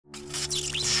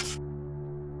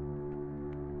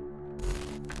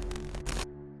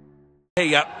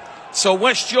here. So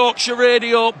West Yorkshire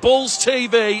Radio, Bulls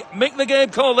TV, Mick the Game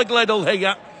Caller Gleddle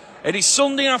here. It is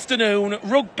Sunday afternoon,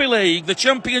 Rugby League, the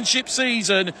Championship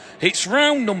season. It's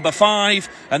round number 5,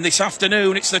 and this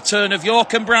afternoon it's the turn of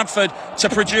York and Bradford to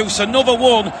produce another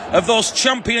one of those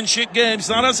Championship games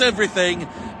that has everything.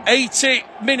 80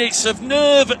 minutes of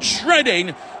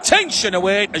nerve-shredding tension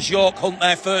away as York hunt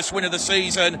their first win of the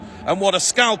season, and what a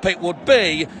scalp it would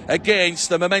be against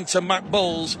the Momentum Mac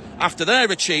Bulls after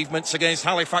their achievements against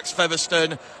Halifax,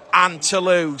 Featherstone and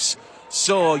Toulouse.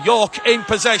 So York in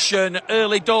possession,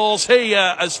 early doors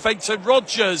here as Fenton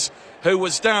Rogers, who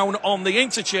was down on the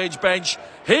interchange bench,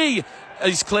 he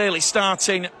is clearly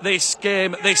starting this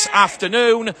game this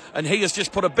afternoon, and he has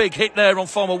just put a big hit there on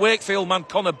former Wakefield man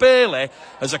Connor Bailey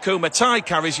as Akuma Tai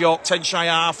carries York 10 shy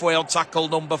halfway on tackle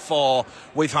number 4.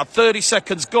 We've had 30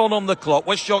 seconds gone on the clock.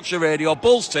 West Yorkshire Radio,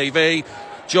 Bulls TV.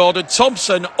 Jordan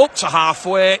Thompson up to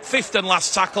halfway, 5th and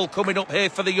last tackle coming up here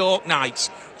for the York Knights.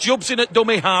 Jubs in at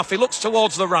dummy half, he looks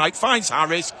towards the right, finds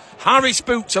Harris. Harris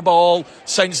boots a ball,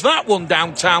 sends that one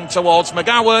downtown towards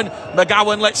McGowan.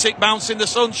 McGowan lets it bounce in the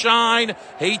sunshine,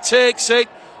 he takes it,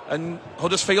 and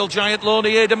Huddersfield giant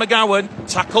Loney Ada McGowan,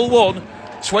 tackle 1,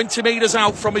 20 metres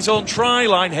out from his own try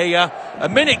line here. A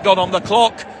minute gone on the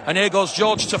clock, and here goes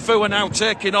George Tafua now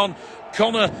taking on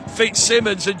Connor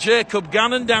Fitzsimmons and Jacob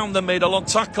Gannon down the middle on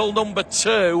tackle number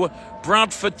 2.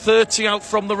 Bradford 30 out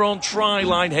from their own try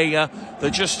line here. They're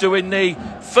just doing the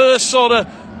first sort of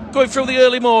going through the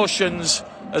early motions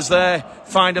as they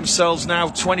find themselves now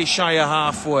 20 shy of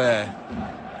halfway.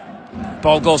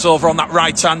 Ball goes over on that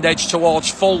right hand edge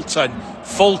towards Fulton.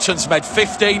 Fulton's made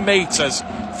 15 metres.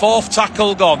 4th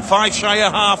tackle gone, 5 shy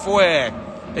of halfway.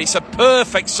 It's a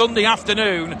perfect Sunday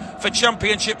afternoon for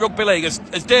Championship Rugby League as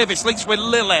Davis links with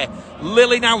Lilly.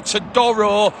 Lilly now to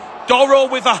Doro. Doro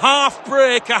with a half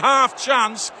break, a half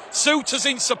chance. Souters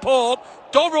in support.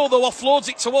 Doro, though, offloads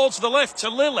it towards the left to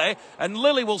Lilly, and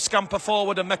Lilly will scamper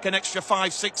forward and make an extra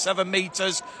 5, 6, 7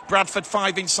 metres. Bradford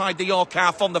 5 inside the York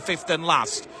half on the 5th and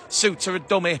last. Souter, a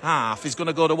dummy half, is going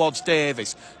to go towards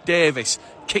Davis. Davis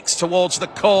kicks towards the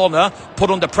corner. Put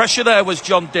under pressure there was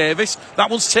John Davis. That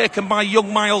one's taken by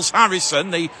young Miles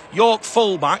Harrison, the York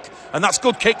fullback, and that's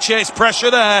good kick chase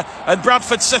pressure there. And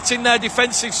Bradford setting their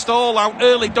defensive stall out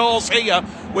early doors here.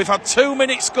 We've had 2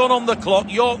 minutes gone on the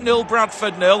clock. York 0,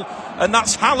 Bradford 0. And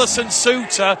that's Hallison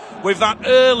Souter with that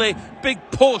early big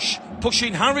push,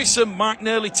 pushing Harrison back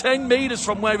nearly 10 metres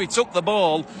from where he took the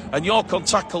ball. And York on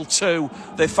tackle 2.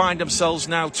 They find themselves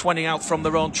now 20 out from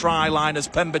their own try line as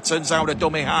Pemberton's out a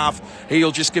dummy half.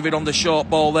 He'll just give it on the short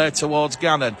ball there towards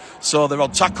Gannon. So they're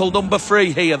on tackle number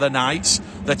 3 here, the Knights.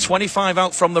 They're 25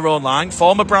 out from their own line.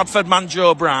 Former Bradford man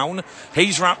Joe Brown,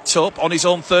 he's wrapped up on his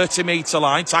own 30-metre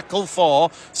line. Tackle 4,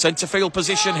 centre field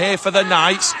position here for the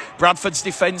Knights. Bradford's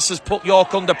defence has put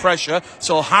York under pressure,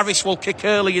 so Harris will kick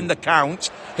early in the count.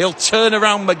 He'll turn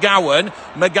around McGowan.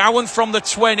 McGowan from the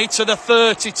 20 to the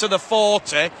 30 to the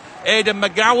 40. Aidan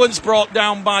McGowan's brought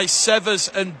down by Severs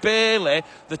and Bailey,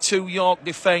 the 2 York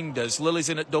defenders. Lily's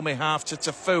in at dummy half to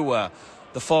Tafua,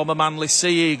 the former Manly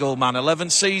Sea Eagle man,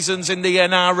 11 seasons in the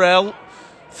NRL.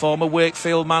 Former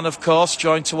Wakefield man, of course,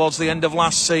 joined towards the end of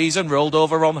last season, rolled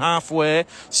over on halfway.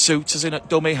 Souters in at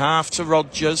dummy half to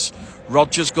Rogers.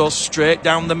 Rogers goes straight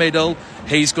down the middle.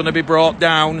 He's going to be brought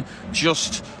down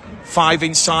just 5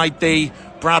 inside the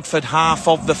Bradford half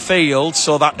of the field.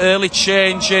 So that early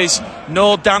change is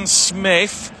no Dan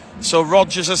Smith. So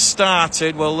Rogers has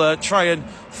started. We'll try and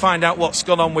find out what's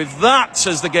gone on with that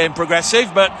as the game progresses.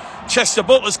 But Chester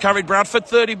Butler's carried Bradford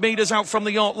 30 metres out from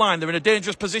the York line. They're in a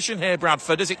dangerous position here,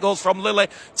 Bradford, as it goes from Lilly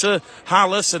to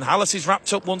Hallis. And Hallis is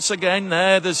wrapped up once again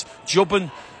there. There's Jubb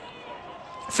and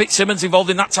Fitzsimmons involved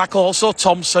in that tackle. Also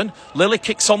Thompson. Lilly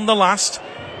kicks on the last.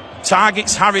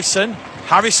 Targets Harrison.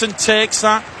 Harrison takes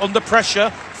that under pressure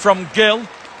from Gill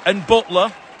and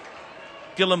Butler.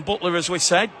 Gill and Butler, as we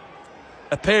said.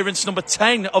 Appearance number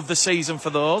 10 of the season for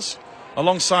those.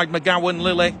 Alongside McGowan,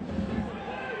 Lilly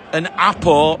and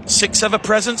Apo. 6 ever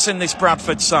presence in this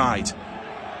Bradford side.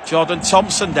 Jordan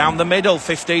Thompson down the middle.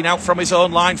 15 out from his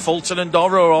own line. Fulton and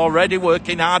Doro already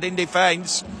working hard in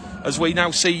defence. As we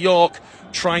now see York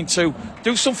trying to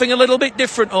do something a little bit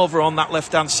different over on that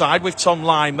left-hand side with Tom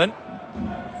Lyman.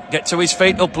 Get to his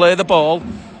feet, he'll play the ball.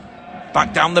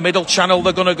 Back down the middle channel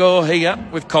they're going to go here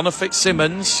with Connor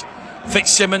Fitzsimmons.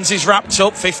 Fitzsimmons is wrapped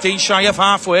up, 15 shy of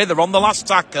halfway. They're on the last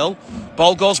tackle.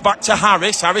 Ball goes back to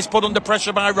Harris. Harris put under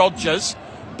pressure by Rogers.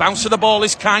 Bounce of the ball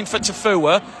is kind for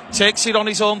Tafua. Takes it on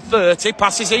his own 30.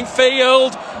 Passes in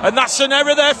field. And that's an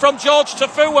error there from George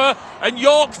Tafua. And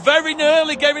York very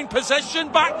nearly getting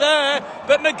possession back there.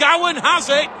 But McGowan has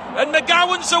it. And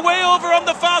McGowan's away over on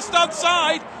the far stand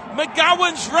side.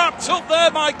 McGowan's wrapped up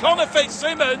there by Connor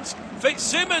Fitzsimmons.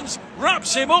 Fitzsimmons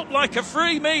wraps him up like a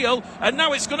free meal, and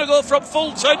now it's going to go from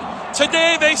Fulton to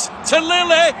Davis to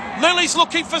Lilly. Lilly's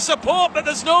looking for support, but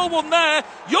there's no one there.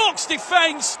 York's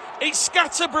defence, it's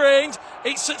scatterbrained.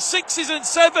 It's at 6s and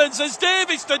 7s as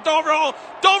Davis to Doro.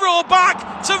 Doro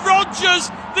back to Rogers.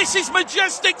 This is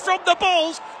majestic from the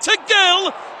Bulls to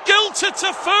Gill. Gill to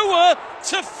Tafua.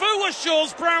 Tafua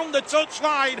shows Brown the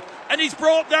touchline, and he's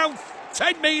brought down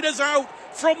 10 metres out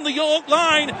from the York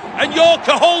line, and York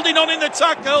are holding on in the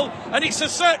tackle, and it's a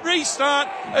set restart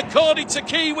according to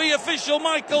Kiwi official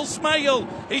Michael Smale.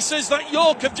 He says that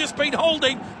York have just been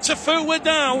holding Tafua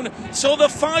down, so they're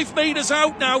 5 metres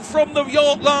out now from the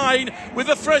York line with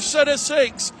a fresh set of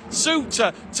 6.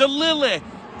 Suter to Lilly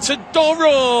to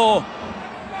Doro.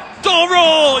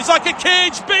 Doro is like a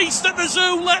caged beast at the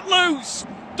zoo let loose.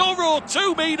 Doro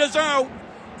 2 metres out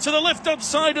to the left hand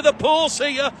side of the post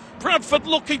here. Bradford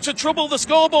looking to trouble the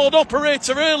scoreboard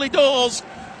operator early doors.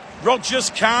 Rogers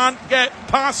can't get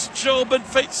past Job and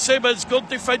Fitzsimmons. Good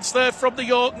defence there from the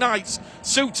York Knights.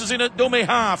 Suter's in at dummy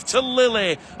half to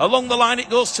Lilly. Along the line it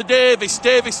goes to Davis.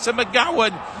 Davis to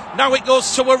McGowan. Now it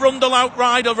goes to Arundel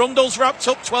outrider. Arundel's wrapped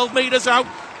up 12 metres out.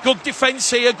 Good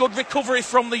defence here. Good recovery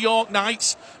from the York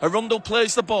Knights. Arundel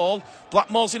plays the ball.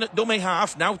 Blackmore's in at dummy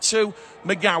half. Now to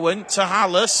McGowan, to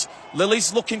Hallis.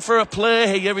 Lilly's looking for a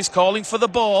play here. He's calling for the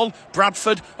ball.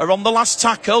 Bradford are on the last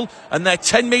tackle, and they're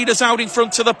 10 metres out in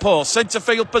front of the post. Centre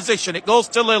field position. It goes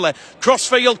to Lilly.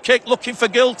 Crossfield kick looking for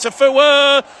Gill.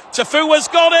 Tafua. Tafua's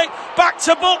got it. Back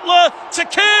to Butler. To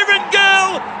Kieran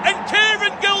Gill. And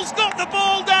Kieran Gill's got the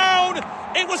ball down.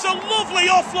 It was a lovely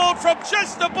offload from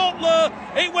Chester Butler.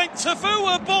 It went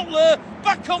Tafua Butler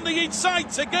back on the inside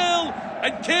to Gill.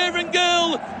 And Kieran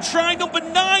Gill, try number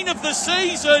 9 of the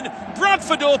season.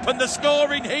 Bradford opened the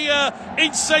scoring here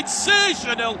in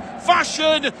sensational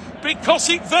fashion because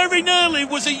it very nearly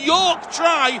was a York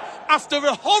try after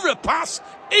a horror pass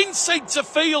in centre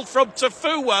field from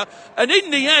Tafua. And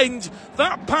in the end,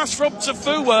 that pass from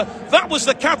Tafua, that was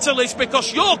the catalyst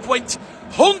because York went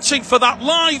hunting for that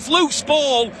live loose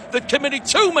ball that committed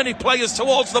too many players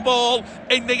towards the ball.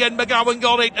 In the end, McGowan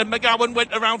got it, and McGowan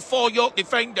went around 4 York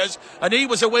defenders, and he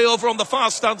was away over on the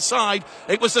far stand side.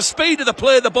 It was the speed of the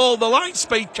play, the ball, the line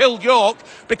speed killed York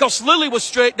because Lilly was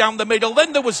straight down the middle.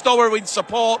 Then there was Doro in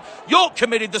support. York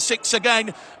committed the 6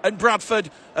 again, and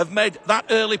Bradford have made that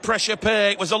early pressure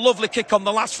pay. It was a lovely kick on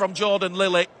the last from Jordan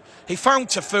Lilly. He found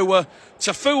Tafua.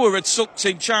 Tafua had sucked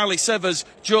in Charlie Severs,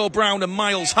 Joe Brown and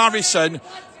Miles Harrison.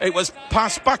 It was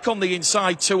passed back on the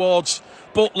inside towards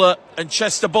Butler, and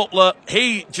Chester Butler,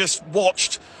 he just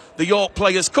watched the York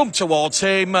players come towards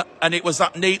him, and it was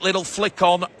that neat little flick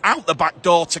on out the back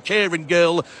door to Kieran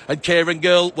Gill. And Kieran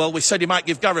Gill, well, we said he might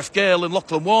give Gareth Gale and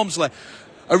Lachlan Walmsley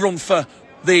a run for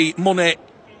the money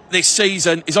this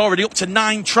season. He's already up to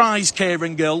 9 tries,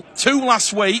 Kieran Gill, 2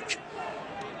 last week.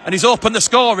 And he's opened the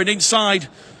scoring inside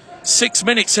 6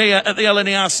 minutes here at the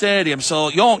LNER Stadium. So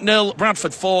York 0,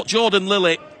 Bradford 4. Jordan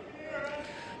Lilly,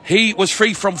 he was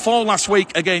free from 4 last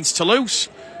week against Toulouse.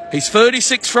 He's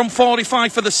 36 from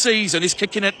 45 for the season. He's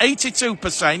kicking at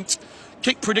 82%.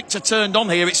 Kick predictor turned on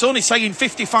here. It's only saying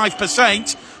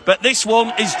 55%, but this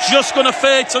one is just going to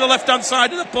fade to the left-hand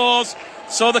side of the post.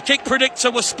 So the kick predictor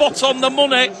was spot on the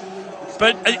money,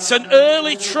 but it's an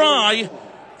early try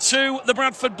to the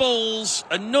Bradford Bulls,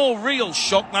 and no real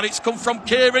shock that it's come from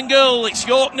Kieran Gill. It's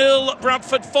York 0,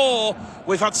 Bradford 4.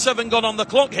 We've had 7 gone on the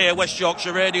clock here, West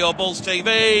Yorkshire Radio, Bulls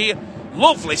TV.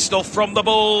 Lovely stuff from the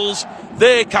Bulls.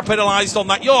 They capitalised on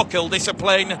that York Hill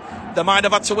discipline. They might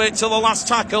have had to wait till the last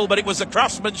tackle, but it was the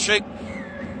craftsmanship,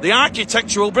 the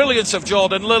architectural brilliance of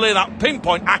Jordan Lilly, that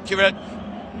pinpoint accurate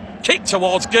kick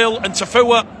towards Gill and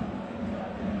Tafua.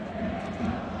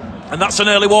 And that's an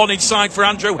early warning sign for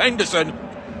Andrew Henderson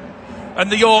and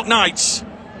the York Knights.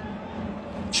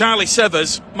 Charlie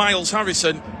Severs, Miles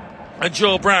Harrison and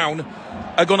Joe Brown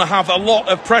are going to have a lot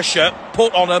of pressure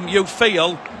put on them, you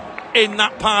feel, in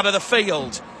that part of the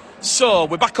field. So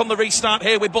we're back on the restart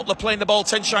here with Butler playing the ball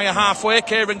 10 shy of halfway.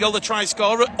 Kieran Gill, the try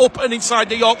scorer, up and inside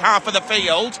the York half of the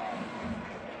field.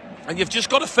 And you've just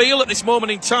got to feel at this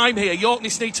moment in time here, York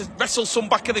needs to wrestle some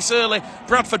back of this early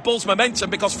Bradford Bulls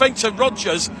momentum, because Fenton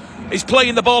Rogers is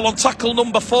playing the ball on tackle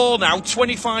number 4 now,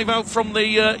 25 out from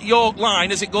the York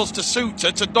line as it goes to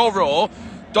Suter, to Doro.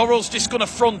 Doro's just going to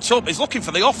front up. He's looking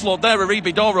for the offload there,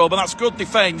 Aribi Doro, but that's good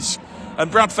defence And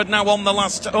Bradford now on the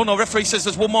last... Oh, no, referee says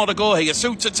there's one more to go here.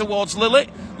 Suitor towards Lily.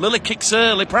 Lily kicks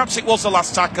early. Perhaps it was the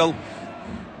last tackle.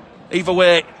 Either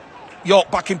way,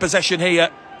 York back in possession here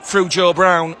through Joe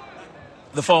Brown,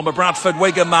 the former Bradford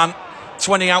Wigan man.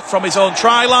 20 out from his own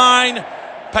try line.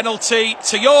 Penalty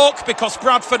to York because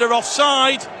Bradford are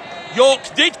offside.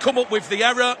 York did come up with the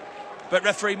error, but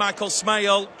referee Michael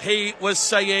Smale, he was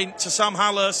saying to Sam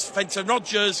Hallas, Fenton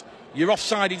Rogers, you're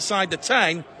offside inside the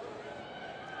 10.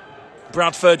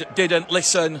 Bradford didn't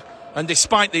listen, and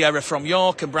despite the error from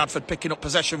York and Bradford picking up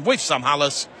possession with Sam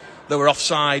Hallas, they were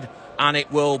offside, and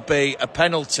it will be a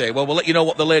penalty. Well, we'll let you know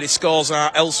what the latest scores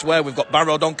are elsewhere. We've got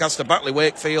Barrow, Doncaster, Batley,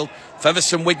 Wakefield,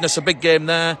 Featherstone, Widnes, a big game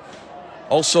there.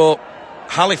 Also,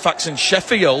 Halifax and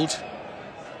Sheffield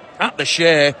at the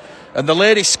Shea. And the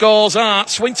latest scores are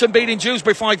Swinton beating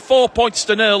Dewsbury 4 points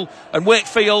to 0, and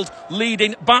Wakefield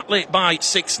leading Batley by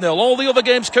 6-0. All the other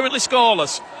games currently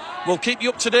scoreless. We'll keep you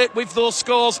up to date with those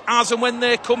scores as and when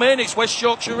they come in. It's West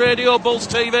Yorkshire Radio, Bulls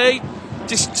TV.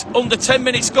 Just under 10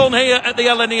 minutes gone here at the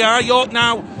LNER. York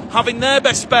now having their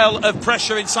best spell of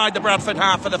pressure inside the Bradford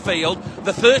half of the field.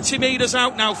 The 30 metres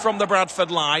out now from the Bradford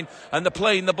line, and they're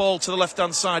playing the ball to the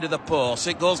left-hand side of the post.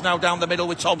 It goes now down the middle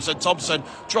with Thompson. Thompson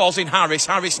draws in Harris.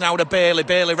 Harris now to Bailey.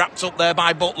 Bailey wrapped up there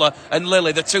by Butler and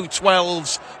Lilly. The two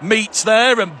 12s meets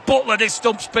there, and Butler just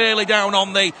dumps Bailey down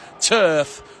on the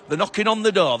turf. They're knocking on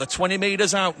the door. They're 20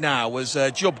 metres out now as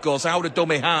Jubb goes out of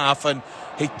dummy half and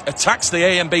he attacks the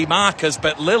A and B markers,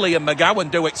 but Lilly and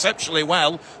McGowan do exceptionally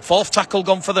well. Fourth tackle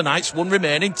gone for the Knights, one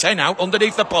remaining, 10 out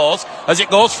underneath the post as it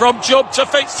goes from Jubb to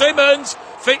Fitzsimmons.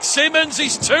 Fitzsimmons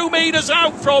is 2 metres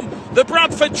out from the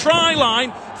Bradford try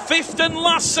line. Fifth and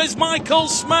last, says Michael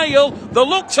Smale. The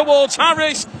look towards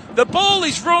Harris. The ball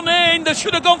is run in. They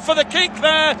should have gone for the kick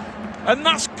there. And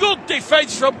that's good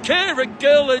defence from Kieran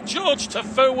Gill and George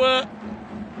Tafua.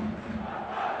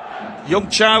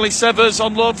 Young Charlie Severs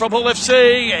on loan from Hull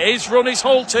FC. His run is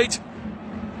halted.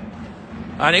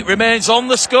 And it remains on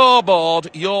the scoreboard.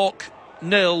 York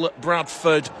 0,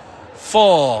 Bradford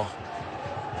 4.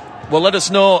 Well, let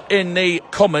us know in the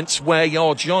comments where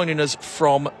you're joining us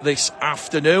from this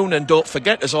afternoon. And don't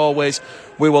forget, as always,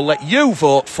 we will let you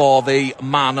vote for the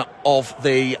man of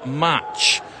the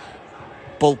match.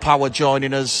 Bull Power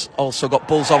joining us. Also got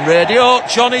Bulls on radio.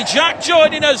 Johnny Jack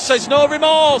joining us. Says no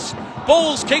remorse.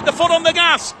 Bulls keep the foot on the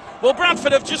gas. Well,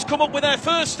 Bradford have just come up with their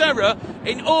first error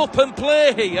in open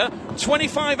play here.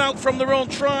 25 out from their own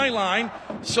try line.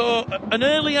 So an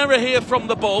early error here from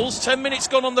the Bulls. 10 minutes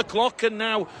gone on the clock, and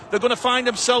now they're going to find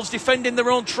themselves defending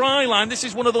their own try line. This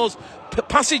is one of those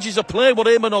passages of play what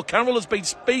Eamon O'Carroll has been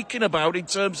speaking about in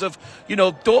terms of, you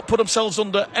know, don't put themselves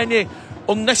under any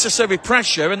unnecessary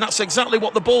pressure, and that's exactly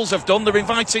what the Bulls have done. They're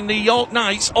inviting the York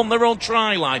Knights on their own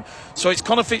try line. So it's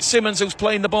Connor Fitzsimmons who's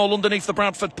playing the ball underneath the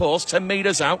Bradford post, 10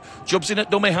 metres out. Jubs in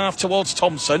at dummy half towards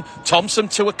Thompson. Thompson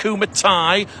to Akuma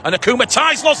Tai, and Akuma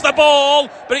Tai's lost the ball,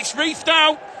 but it's reefed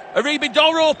out. Aribi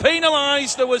Doro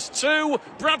penalised. There was 2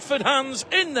 Bradford hands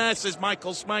in there, says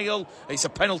Michael Smale. It's a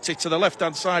penalty to the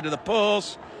left-hand side of the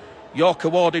post. York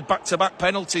awarded back-to-back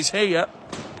penalties here.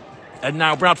 And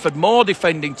now Bradford more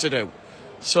defending to do.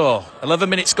 So, 11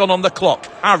 minutes gone on the clock.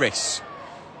 Harris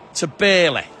to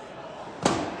Bailey.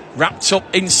 Wrapped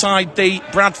up inside the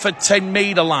Bradford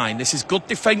 10-metre line. This is good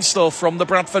defence, though, from the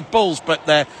Bradford Bulls, but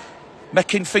they're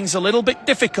making things a little bit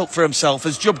difficult for himself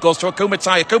as Jubb goes to Akuma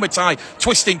Tai. Akuma Tai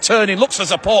twisting, turning, looks for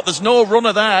support. There's no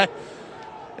runner there.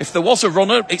 If there was a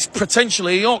runner, it's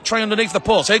potentially a York try underneath the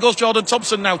post. Here goes Jordan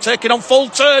Thompson now, taking on full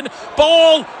turn.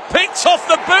 Ball picked off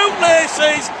the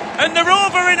bootlaces, and they're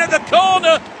over in at the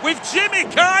corner with Jimmy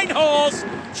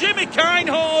Kinehorse. Jimmy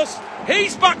Kinehorse,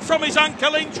 he's back from his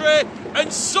ankle injury,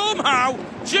 and somehow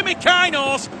Jimmy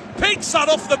Kinehorse picks that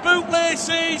off the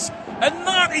bootlaces. And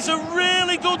that is a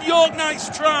really good York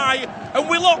Knights try. And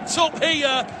we're locked up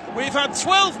here. We've had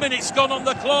 12 minutes gone on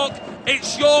the clock.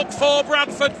 It's York 4,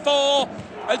 Bradford 4.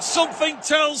 And something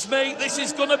tells me this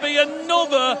is going to be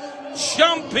another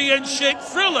championship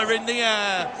thriller in the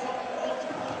air.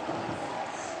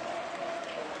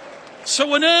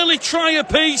 So an early try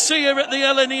apiece here at the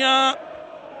LNER.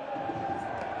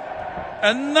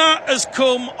 And that has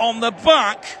come on the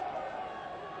back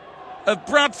of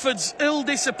Bradford's ill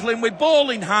discipline with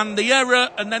ball in hand, the error,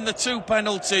 and then the 2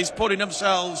 penalties, putting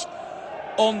themselves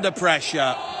under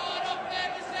pressure.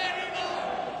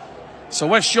 So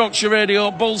West Yorkshire Radio,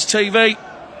 Bulls TV.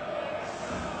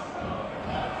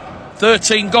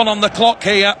 13 gone on the clock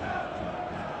here.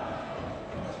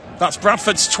 That's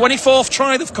Bradford's 24th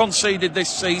try they've conceded this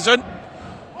season.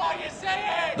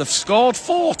 They've scored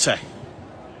 40.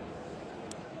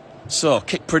 So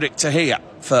kick predictor here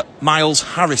for Miles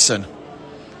Harrison.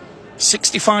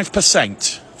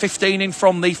 65%. 15 in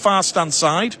from the far stand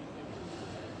side.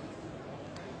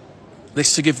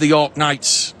 This to give the York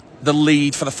Knights the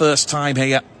lead for the first time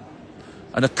here.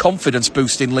 And a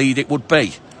confidence-boosting lead it would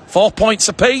be. 4 points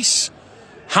apiece.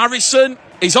 Harrison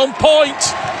is on point.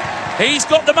 He's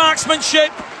got the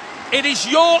marksmanship. It is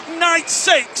York Knights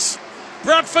 6.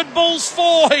 Bradford Bulls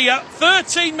 4 here.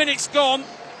 13 minutes gone.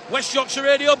 West Yorkshire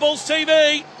Radio Bulls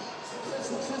TV.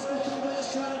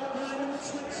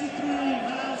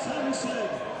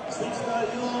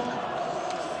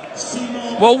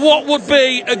 Well, what would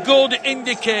be a good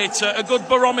indicator, a good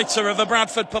barometer of a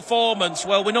Bradford performance?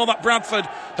 Well, we know that Bradford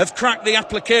have cracked the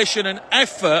application and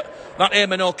effort that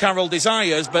Eamon O'Carroll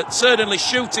desires, but certainly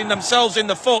shooting themselves in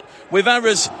the foot with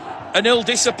errors and ill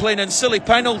discipline and silly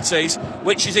penalties,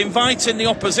 which is inviting the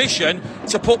opposition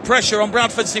to put pressure on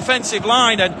Bradford's defensive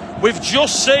line. And we've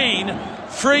just seen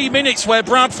 3 minutes where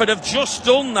Bradford have just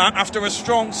done that after a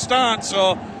strong start.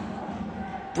 So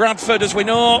Bradford, as we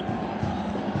know,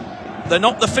 they're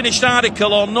not the finished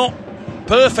article or not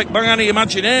perfect by any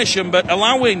imagination, but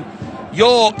allowing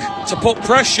York to put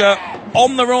pressure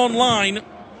on their own line,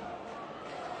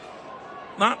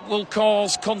 that will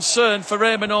cause concern for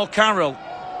Eamon O'Carroll.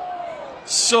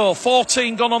 So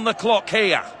 14 gone on the clock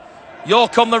here.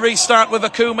 York on the restart with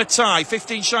Akuma tie.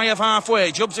 15 shy of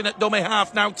halfway. Jubs in at dummy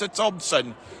half now to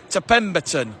Thompson. To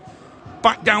Pemberton.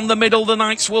 Back down the middle, the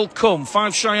Knights will come.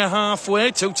 5 shy of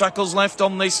halfway. 2 tackles left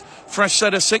on this fresh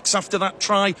set of 6 after that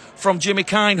try from Jimmy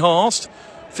Kinehorst.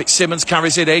 Fitzsimmons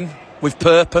carries it in with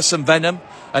purpose and venom.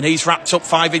 And he's wrapped up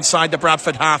 5 inside the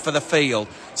Bradford half of the field.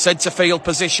 Centre field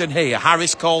position here.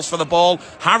 Harris calls for the ball.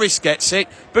 Harris gets it.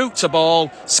 Boot to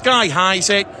ball. Sky highs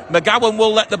it. McGowan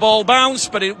will let the ball bounce,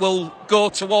 but it will go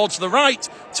towards the right,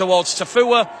 towards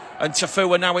Tafua. And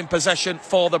Tafua now in possession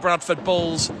for the Bradford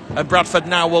Bulls. And Bradford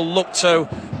now will look to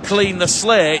clean the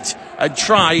slate and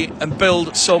try and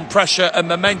build some pressure and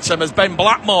momentum as Ben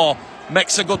Blackmore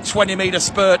makes a good 20-metre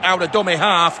spurt out of dummy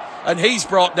half. And he's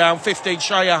brought down 15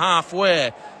 shy of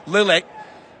halfway. Lillick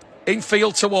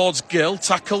infield towards Gill.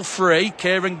 Tackle free.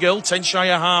 Kieran Gill 10 shy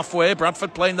of halfway.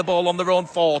 Bradford playing the ball on their own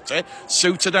 40.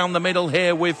 Suter down the middle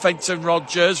here with Fenton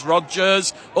Rogers.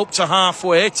 Rogers up to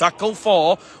halfway. Tackle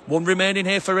 4. 1 remaining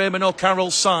here for Eamon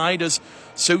O'Carroll's side as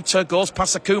Suter goes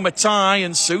past Akuma tie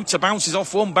and Suter bounces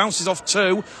off 1, bounces off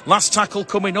 2. Last tackle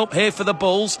coming up here for the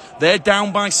Bulls. They're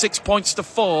down by 6 points to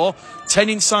 4. 10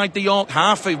 inside the York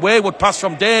half. A wayward pass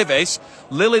from Davis.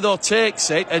 Lilly though takes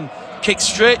it and kicks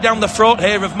straight down the throat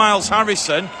here of Miles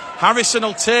Harrison. Harrison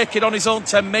will take it on his own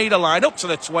 10-metre line up to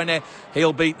the 20.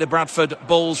 He'll beat the Bradford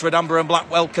Bulls Red, Amber and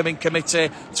Black welcoming committee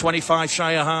 25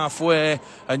 shy of halfway.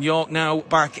 And York now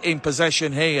back in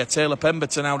possession here. Taylor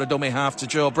Pemberton out of dummy half to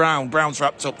Joe Brown. Brown's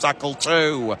wrapped up tackle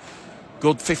 2.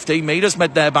 Good 15 metres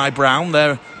made there by Brown.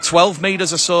 They're 12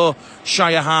 metres or so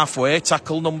shy of halfway.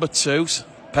 Tackle number 2.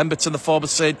 Pemberton, the former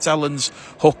St. Helens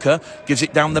hooker, gives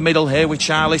it down the middle here with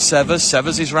Charlie Severs.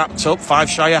 Severs is wrapped up, 5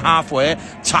 shy of halfway.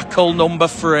 Tackle number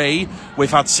 3.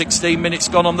 We've had 16 minutes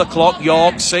gone on the clock.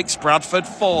 York 6, Bradford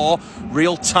 4.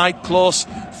 Real tight, close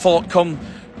fought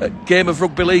game of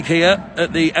rugby league here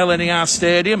at the LNER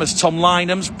Stadium as Tom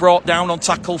Lynham's brought down on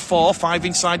tackle 4. 5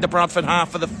 inside the Bradford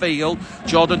half of the field.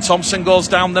 Jordan Thompson goes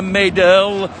down the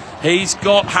middle. He's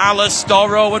got Hallis,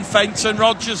 Dorrow and Fenton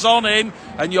Rogers on him.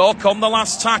 And York on the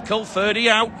last tackle, 30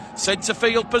 out, centre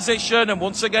field position. And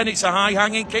once again, it's a high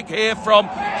hanging kick here from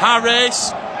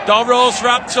Harris. Dorrow's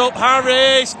wrapped up,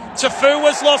 Harris.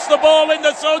 Tafua's lost the ball in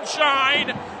the sunshine.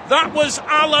 That was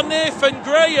Alan Nathan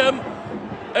Graham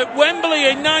at Wembley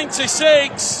in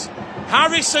 96.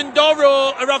 Harris and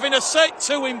Dorrow are having a set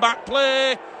 2 in back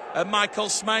play. And Michael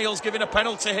Smales giving a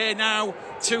penalty here now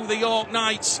to the York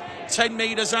Knights. 10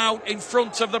 metres out in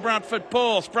front of the Bradford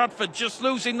post. Bradford just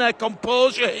losing their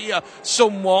composure here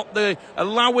somewhat. They're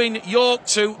allowing York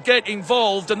to get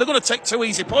involved. And they're going to take 2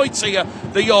 easy points here,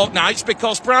 the York Knights,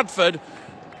 because Bradford,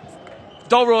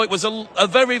 Dorrow, it was a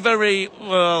very, very,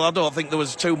 well, I don't think there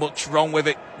was too much wrong with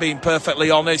it, being perfectly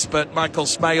honest. But Michael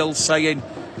Smales saying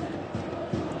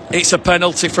it's a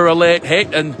penalty for a late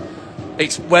hit. And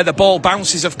it's where the ball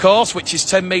bounces, of course, which is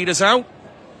 10 metres out.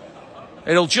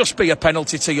 It'll just be a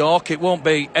penalty to York. It won't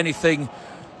be anything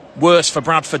worse for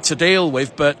Bradford to deal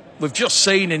with. But we've just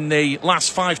seen in the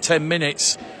last 5-10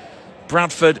 minutes,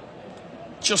 Bradford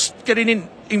just getting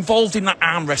involved in that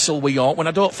arm wrestle with York when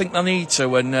I don't think they need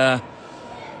to. And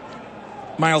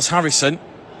Miles Harrison,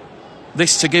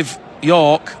 this to give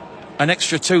York an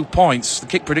extra 2 points. The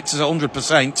kick predictor's at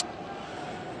 100%.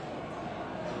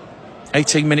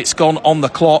 18 minutes gone on the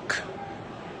clock.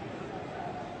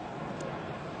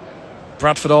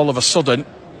 Bradford all of a sudden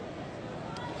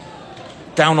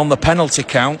down on the penalty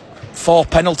count. 4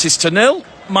 penalties to 0.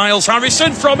 Miles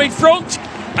Harrison from in front.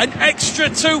 An extra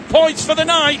 2 points for the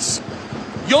Knights.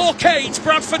 York 8,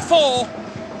 Bradford 4.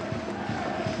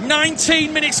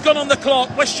 19 minutes gone on the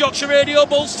clock. West Yorkshire Radio,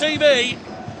 Bulls TV.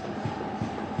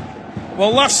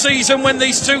 Well, last season when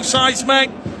these two sides met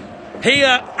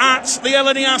here at the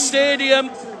LNER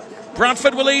Stadium,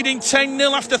 Bradford were leading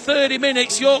 10-0 after 30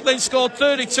 minutes. York then scored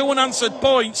 32 unanswered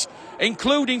points,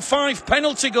 including 5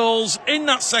 penalty goals in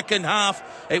that second half.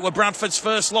 It were Bradford's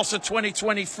first loss of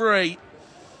 2023.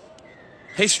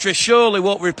 History surely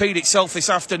won't repeat itself this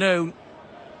afternoon.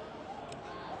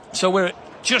 So we're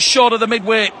just short of the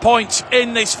midway point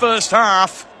in this first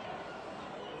half.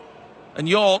 And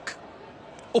York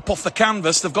up off the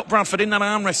canvas. They've got Bradford in that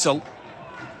arm wrestle.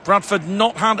 Bradford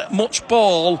not had much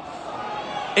ball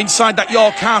inside that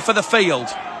York half of the field.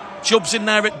 Jubb's in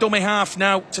there at dummy half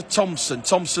now to Thompson.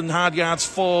 Thompson hard yards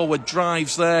forward,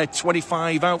 drives there,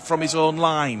 25 out from his own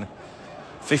line.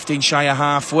 15 shy of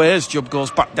halfway as Jubb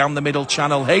goes back down the middle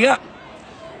channel here.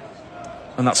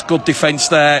 And that's good defence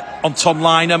there on Tom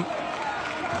Lynham.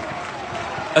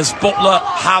 As Butler,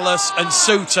 Hallis and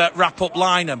Suter wrap up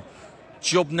Lynham.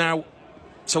 Jubb now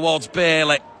towards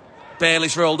Bailey.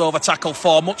 Bailey's rolled over tackle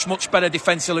 4. Much better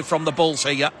defensively from the Bulls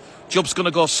here. Jubb's going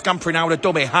to go scampering out of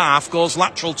dummy half. Goes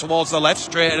lateral towards the left.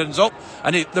 Straightens up.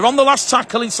 And they're on the last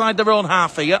tackle inside their own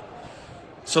half here.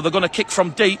 So they're going to kick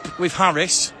from deep with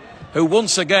Harris, who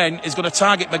once again is going to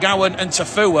target McGowan and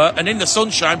Tafua. And in the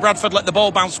sunshine, Bradford let the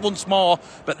ball bounce once more.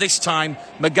 But this time,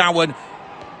 McGowan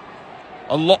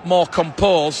a lot more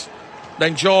composed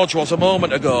than George was a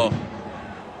moment ago.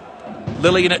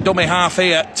 Lillian at dummy half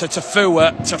here to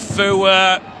Tafua.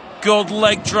 Tafua, good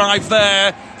leg drive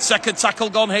there. Second tackle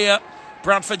gone here.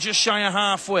 Bradford just shy of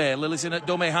halfway. Lily's in at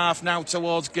dummy half now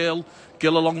towards Gill.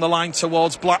 Gill along the line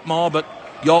towards Blackmore, but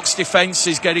York's defence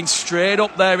is getting straight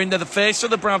up there into the face of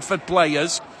the Bradford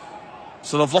players.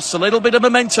 So they've lost a little bit of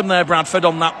momentum there, Bradford,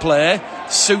 on that play.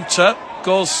 Suter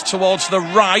goes towards the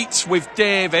right with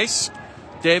Davis.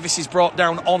 Davis is brought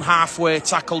down on halfway,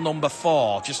 tackle number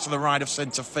 4, just to the right of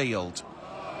centre field.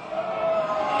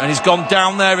 And he's gone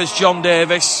down there as John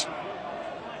Davis.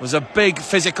 It was a big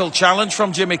physical challenge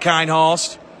from Jimmy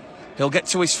Kinehorst. He'll get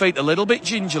to his feet a little bit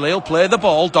gingerly. He'll play the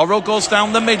ball. Dorrow goes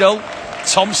down the middle.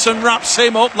 Thompson wraps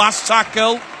him up. Last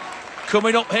tackle.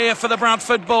 Coming up here for the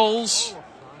Bradford Bulls.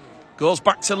 Goes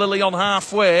back to Lilly on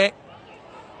halfway.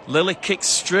 Lilly kicks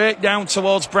straight down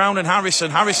towards Brown and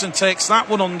Harrison. Harrison takes that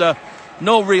one under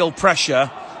no real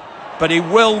pressure, but he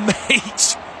will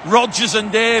meet Rogers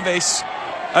and Davis.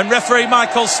 And referee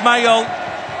Michael Smale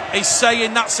is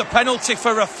saying that's a penalty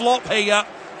for a flop here.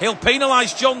 He'll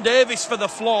penalise John Davis for the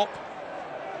flop.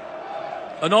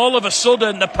 And all of a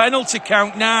sudden, the penalty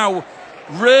count now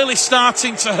really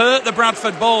starting to hurt the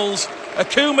Bradford Bulls.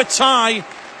 Akuma Tai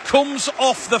comes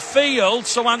off the field,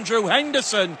 so Andrew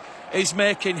Henderson is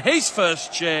making his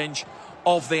first change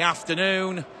of the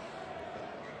afternoon.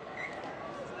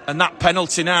 And that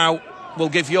penalty now will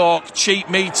give York cheap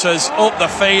meters up the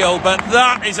field, but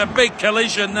that is a big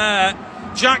collision there.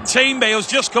 Jack Teamby, who's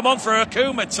just come on for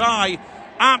Akuma Tai,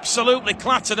 absolutely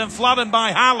clattered and flattened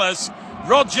by Hallis.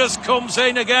 Rogers comes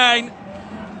in again.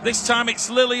 This time it's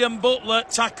Lillian Butler,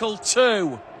 tackle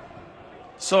 2.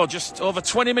 So just over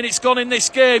 20 minutes gone in this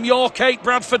game. York 8,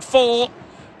 Bradford 4.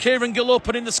 Kieran Gill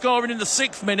opening the scoring in the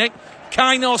 6th minute.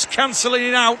 Kainos cancelling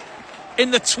it out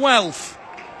in the 12th.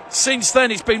 Since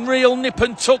then, it's been real nip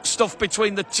and tuck stuff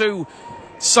between the two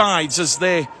sides as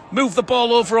they move the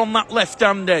ball over on that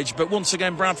left-hand edge. But once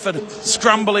again, Bradford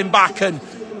scrambling back and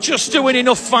just doing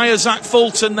enough via Zach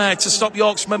Fulton there to stop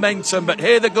York's momentum. But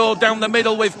here they go down the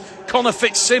middle with Connor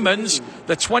Fitzsimmons.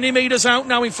 They're 20 metres out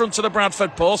now in front of the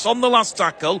Bradford post on the last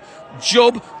tackle.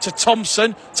 Jubb to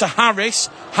Thompson to Harris.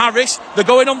 Harris, they're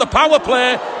going on the power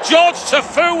play. George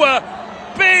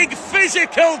Tafua, big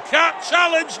physical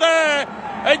challenge there.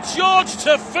 And George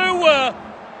Tafua,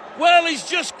 well, he's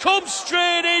just come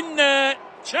straight in there.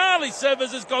 Charlie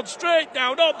Severs has gone straight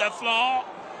down on the floor.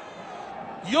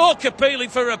 York appealing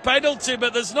for a penalty,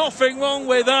 but there's nothing wrong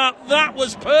with that. That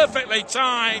was perfectly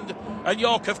timed. And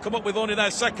York have come up with only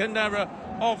their second error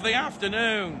of the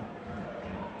afternoon.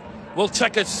 We'll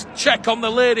take a check on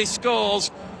the ladies'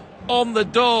 scores on the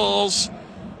doors.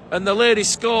 And the ladies'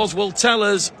 scores will tell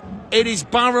us it is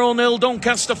Barrow 0,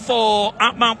 Doncaster 4,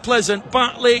 at Mount Pleasant,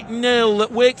 Batley 0,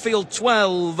 at Wakefield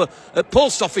 12, at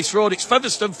Post Office Road it's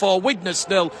Featherstone 4, Widnes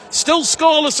 0, still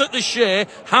scoreless at the Shea,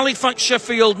 Halifax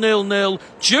Sheffield 0-0,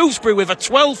 Dewsbury with a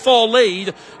 12-4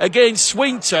 lead against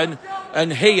Swinton,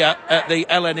 and here at the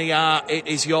LNER it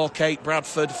is York 8,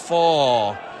 Bradford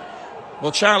 4.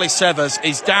 Well, Charlie Severs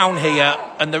is down here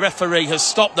and the referee has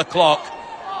stopped the clock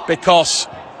because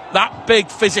that big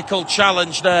physical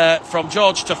challenge there from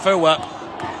George Tafua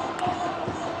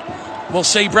will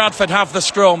see Bradford have the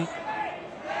scrum.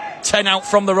 10 out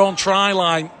from their own try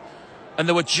line. And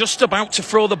they were just about to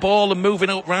throw the ball and moving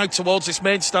up right towards this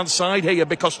main stand side here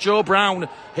because Joe Brown,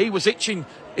 he was itching.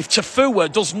 If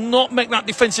Tafua does not make that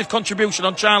defensive contribution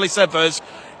on Charlie Severs,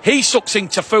 he sucks in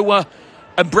Tafua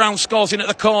and Brown scores in at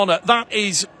the corner. That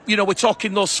is, you know, we're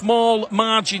talking those small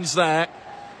margins there.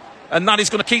 And that is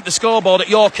going to keep the scoreboard at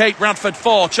York 8, Bradford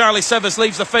 4. Charlie Severs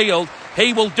leaves the field.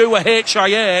 He will do a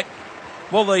HIA.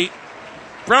 Well, the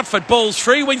Bradford Bulls,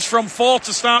 3 wins from 4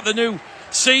 to start the new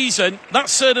season.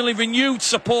 That's certainly renewed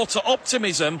supporter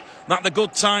optimism that the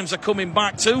good times are coming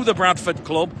back to the Bradford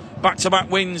club. Back-to-back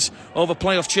wins over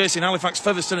playoff chasing Halifax,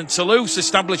 Featherstone and Toulouse,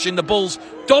 establishing the Bulls'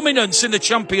 dominance in the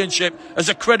championship as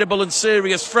a credible and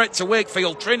serious threat to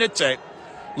Wakefield Trinity.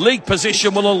 League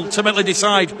position will ultimately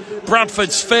decide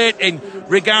Bradford's fate in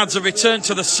regards a return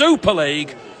to the Super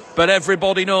League, but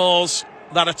everybody knows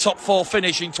that a top 4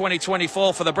 finish in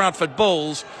 2024 for the Bradford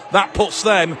Bulls, that puts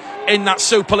them in that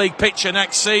Super League picture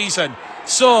next season.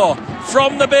 So,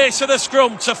 from the base of the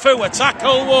scrum, Tafua,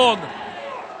 tackle 1.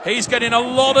 He's getting a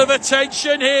lot of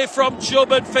attention here from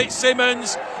Chubb and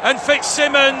Fitzsimmons, and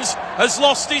Fitzsimmons has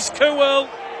lost his cool.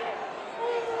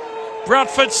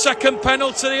 Bradford's second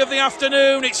penalty of the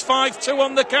afternoon. It's 5-2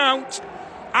 on the count.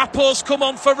 Apple's come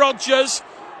on for Rogers.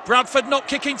 Bradford not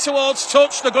kicking towards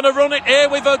touch. They're going to run it here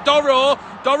with a Doro.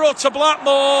 Doro to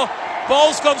Blackmore.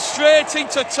 Ball's gone straight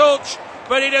into touch,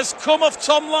 but it has come off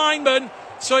Tom Lyman,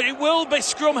 so it will be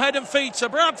scrum head and feet to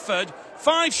Bradford.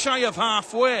 5 shy of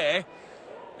halfway.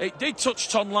 It did touch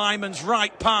Tom Lyman's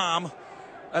right palm,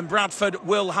 and Bradford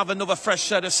will have another fresh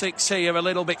set of 6 here a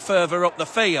little bit further up the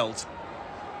field.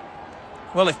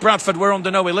 Well, if Bradford were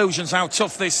under no illusions how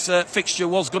tough this fixture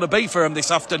was going to be for them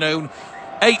this afternoon,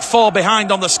 8-4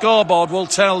 behind on the scoreboard will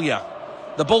tell you.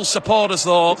 The Bull supporters,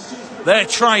 though, they're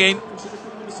trying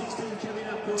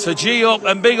to G up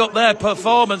and big up their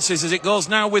performances as it goes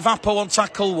now with Appo on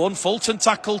tackle 1, Fulton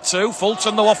tackle 2.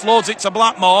 Fulton, though, offloads it to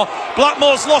Blackmore.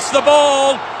 Blackmore's lost the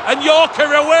ball, and Yorker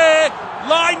away.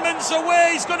 Lineman's away,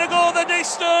 he's going to go the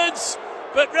distance.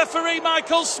 But referee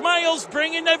Michael Smales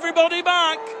bringing everybody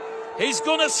back. He's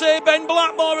going to say Ben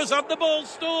Blackmore has had the ball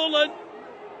stolen.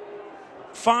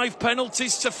 5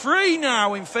 penalties to 3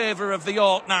 now in favour of the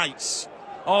York Knights.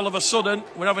 All of a sudden,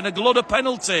 we're having a glut of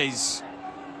penalties.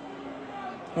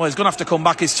 Well, he's going to have to come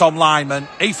back, is Tom Lyman.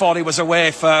 He thought he was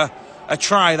away for a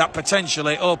try that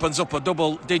potentially opens up a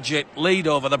double-digit lead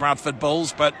over the Bradford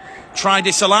Bulls, but try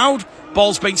disallowed.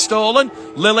 Ball's been stolen.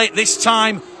 Lilly, this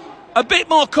time, a bit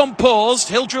more composed.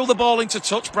 He'll drill the ball into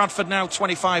touch. Bradford now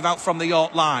 25 out from the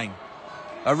York line.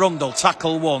 Arundel,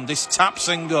 tackle 1. This taps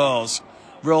and goes.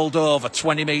 Rolled over,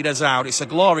 20 metres out. It's a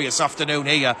glorious afternoon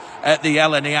here at the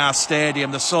LNER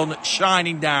Stadium. The sun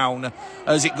shining down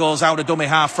as it goes out a dummy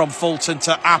half from Fulton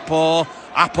to Appo.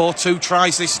 Appo, 2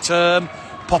 tries this term.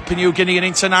 Papua New Guinean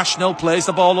international, plays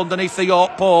the ball underneath the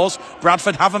York paws.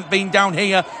 Bradford haven't been down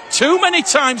here too many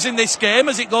times in this game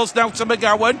as it goes down to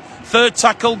McGowan. 3rd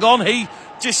tackle gone. He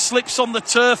just slips on the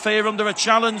turf here under a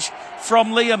challenge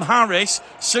from Liam Harris.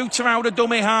 Suter out a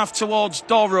dummy half towards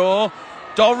Doro.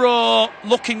 Doro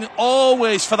looking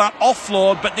always for that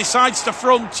offload, but decides to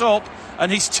front up, and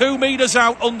he's 2 metres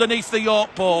out underneath the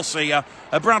York post here.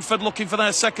 Bradford looking for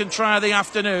their second try of the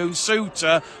afternoon.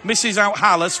 Suter misses out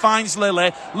Hallis, finds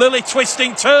Lilly. Lilly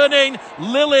twisting, turning.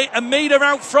 Lilly a metre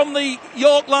out from the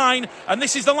York line, and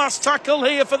this is the last tackle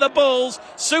here for the Bulls.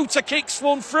 Suter kicks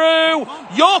one through.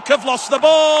 York have lost the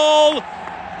ball.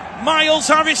 Miles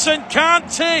Harrison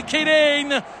can't take it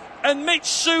in. And Mitch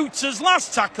Suter's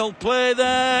last tackle play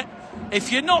there.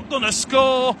 If you're not going to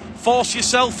score, force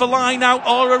yourself a line out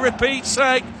or a repeat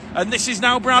sake. And this is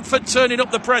now Bradford turning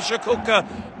up the pressure cooker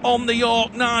on the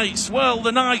York Knights. Well,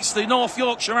 the Knights, the North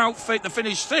Yorkshire outfit, they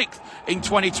finished 6th in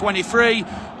 2023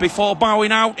 before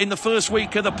bowing out in the first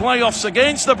week of the playoffs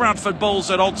against the Bradford Bulls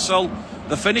at Odsal.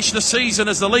 They finished the season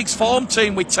as the league's form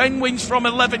team with 10 wins from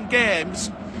 11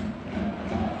 games.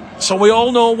 So we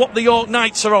all know what the York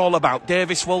Knights are all about.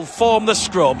 Davis will form the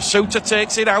scrum. Suter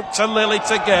takes it out to Lilly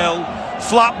to Gill.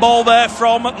 Flat ball there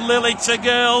from Lilly to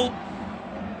Gill.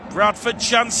 Bradford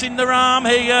chancing their arm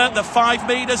here. They're 5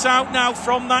 metres out now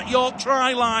from that York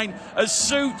try line as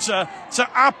Suter to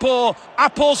Appo.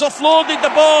 Appo's offloaded the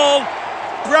ball.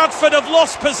 Bradford have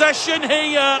lost possession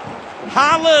here.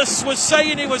 Hallis was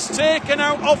saying he was taken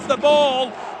out off the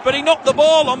ball, but he knocked the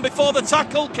ball on before the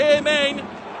tackle came in.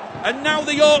 And now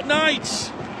the York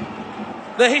Knights,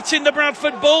 they're hitting the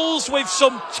Bradford Bulls with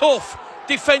some tough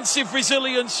defensive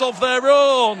resilience of their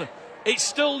own. It's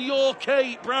still York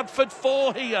 8, Bradford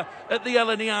 4 here at the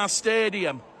LNER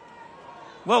Stadium.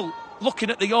 Well, looking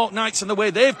at the York Knights and the way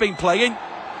they've been playing,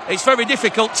 it's very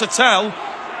difficult to tell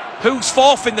who's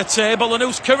fourth in the table and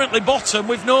who's currently bottom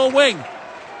with no win.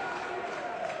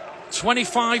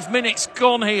 25 minutes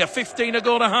gone here, 15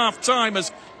 ago to half-time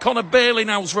as Connor Bailey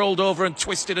now's rolled over and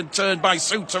twisted and turned by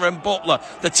Suter and Butler.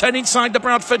 The 10 inside the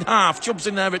Bradford half, Chubb's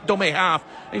in there at dummy half.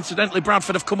 Incidentally,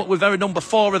 Bradford have come up with their number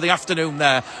 4 of the afternoon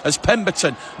there as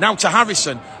Pemberton. Now to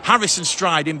Harrison. Harrison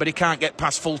striding, but he can't get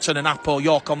past Fulton and Appo.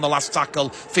 York on the last tackle.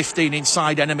 15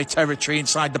 inside enemy territory,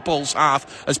 inside the Bulls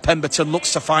half as Pemberton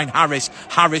looks to find Harris.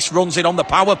 Harris runs it on the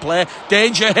power play.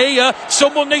 Danger here.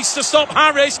 Someone needs to stop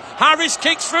Harris. Harris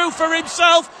kicks through for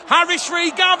himself. Harris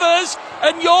regathers.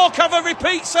 And York have a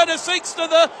repeat set of 6 to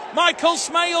the Michael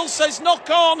Smale says knock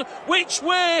on. Which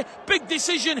way? Big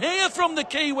decision here from the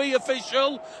Kiwi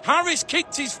official. Harris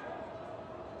kicked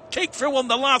through on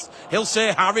the last. He'll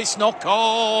say Harris knock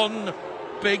on.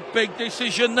 Big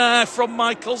decision there from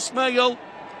Michael Smale.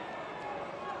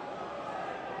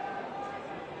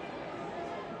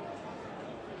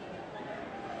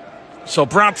 So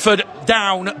Bradford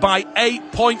down by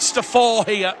 8 points to 4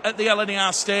 here at the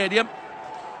LNER Stadium.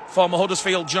 Former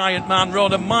Huddersfield Giant man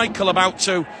Ronan Michael about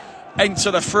to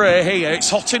enter the fray here.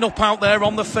 It's hotting up out there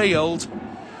on the field.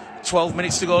 12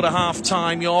 minutes to go to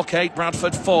half-time. York 8,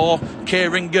 Bradford 4.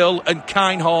 Kieran Gill and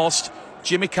Kinehorst.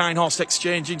 Jimmy Kinehorst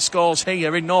exchanging scores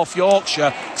here in North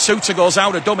Yorkshire. Suter goes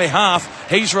out a dummy half.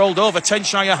 He's rolled over 10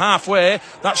 shy of halfway.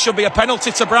 That should be a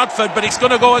penalty to Bradford, but it's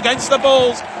going to go against the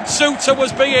Bulls. Suter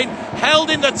was being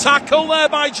held in the tackle there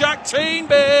by Jack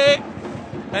Teenby.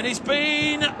 And he's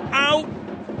been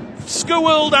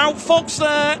schooled out Fox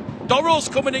there. Dorro's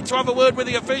coming in to have a word with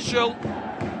the official.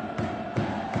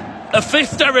 A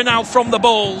 5th error now from the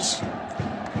Bulls.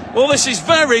 Well, this is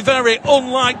very, very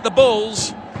unlike the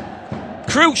Bulls.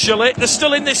 Crucially, they're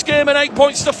still in this game at 8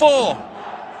 points to 4.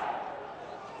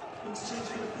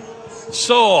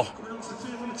 So,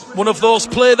 one of those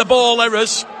play the ball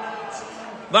errors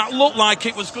that looked like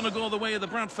it was going to go the way of the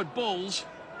Bradford Bulls,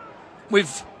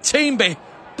 with Teenby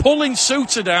pulling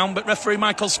Suter down, but referee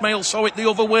Michael Smale saw it the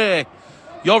other way.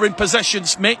 You're in possession,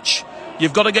 Mitch.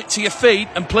 You've got to get to your feet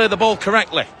and play the ball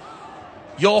correctly.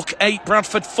 York 8,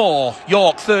 Bradford 4.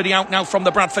 York 30 out now from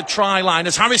the Bradford try line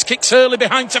as Harris kicks early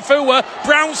behind Tafua.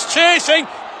 Brown's chasing.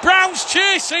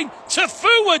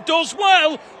 Tafua does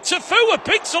well. Tafua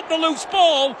picks up the loose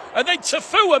ball and then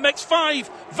Tafua makes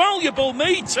 5 valuable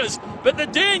metres. But the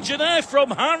danger there from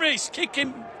Harris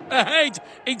kicking ahead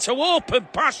into open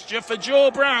pasture for Joe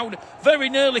Brown. Very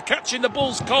nearly catching the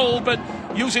Bulls cold, but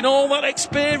using all that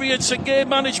experience and game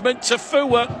management,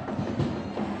 Tafua.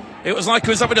 It was like he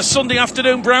was having a Sunday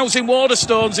afternoon browsing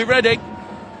Waterstones. He read it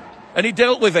and he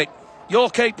dealt with it.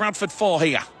 York 8, Bradford 4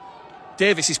 here.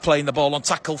 Davis is playing the ball on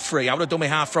tackle 3. Out of dummy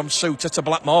half from Suter to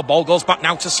Blackmore. Ball goes back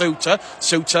now to Suter.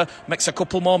 Suter makes a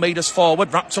couple more metres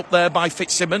forward. Wrapped up there by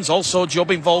Fitzsimmons. Also Jubb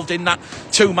involved in that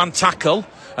 2-man tackle.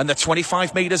 And they're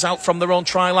 25 metres out from their own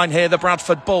try line here, the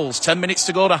Bradford Bulls. 10 minutes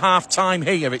to go to half-time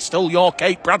here. It's still York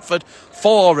 8, Bradford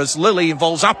 4 as Lilly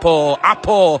involves Appo.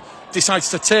 Appo decides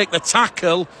to take the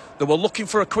tackle. They were looking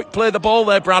for a quick play the ball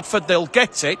there, Bradford. They'll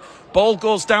get it. Ball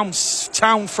goes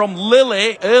downtown from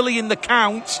Lilly early in the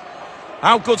count.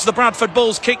 How good's the Bradford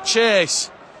Bulls kick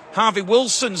chase? Harvey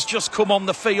Wilson's just come on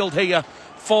the field here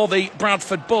for the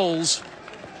Bradford Bulls.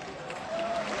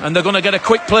 And they're going to get a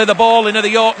quick play the ball into the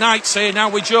York Knights here now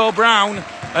with Joe Brown.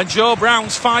 And Joe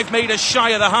Brown's 5 metres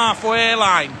shy of the halfway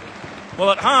line.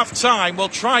 Well, at half-time, we'll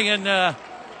try and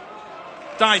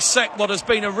dissect what has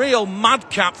been a real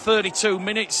madcap 32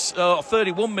 minutes,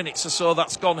 31 minutes or so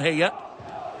that's gone here.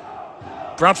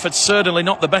 Bradford's certainly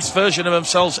not the best version of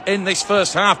themselves in this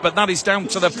first half, but that is down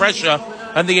to the pressure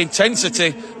and the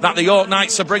intensity that the York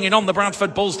Knights are bringing on the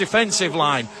Bradford Bulls defensive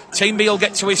line. Teenby will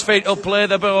get to his feet, he'll play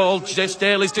the ball.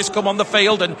 Daly's just come on the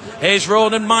field, and here's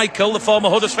Ronan Michael, the former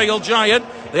Huddersfield Giant,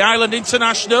 the Island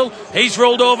International. He's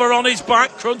rolled over on his back,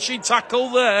 crunching tackle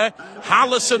there.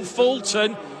 Hallis and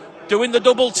Fulton doing the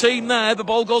double team there. The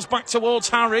ball goes back towards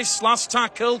Harris. Last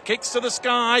tackle, kicks to the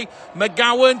sky.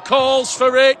 McGowan calls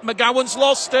for it. McGowan's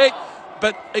lost it,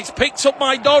 but it's picked up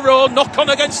by Dorro. Knock on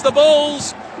against the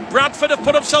Bulls. Bradford have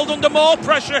put themselves under more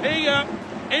pressure here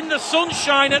in the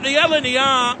sunshine at the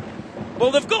LNER.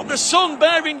 Well, they've got the sun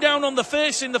bearing down on the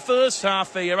face in the first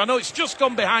half here. I know it's just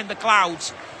gone behind the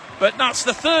clouds, but that's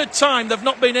the 3rd time they've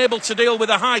not been able to deal with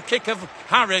a high kick of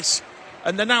Harris,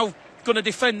 and they're now going to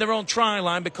defend their own try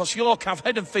line because York have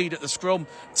head and feet at the scrum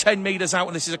 10 metres out,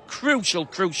 and this is a crucial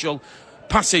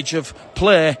passage of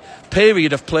play,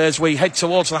 period of play, as we head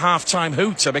towards the half-time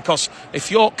hooter, because if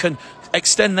York can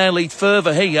extend their lead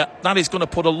further here, that is going to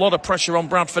put a lot of pressure on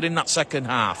Bradford in that second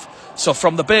half. So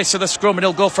from the base of the scrum,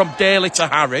 it'll go from Daly to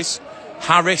Harris.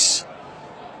 Harris,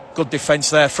 good defence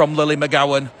there from Lily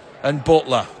McGowan and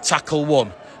Butler. Tackle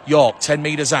one. York, 10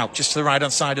 metres out, just to the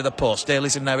right-hand side of the post.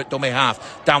 Daly's in there at dummy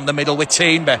half. Down the middle with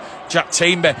Teamby. Jack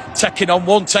Teamby taking on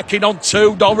one, taking on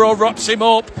two. Dorrow wraps him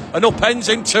up and upends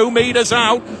him 2 metres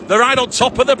out. They're right on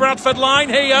top of the Bradford line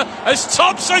here as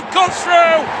Thompson comes through.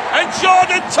 And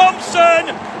Jordan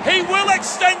Thompson, he will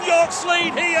extend York's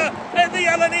lead here at the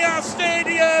LNER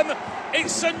Stadium.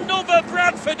 It's another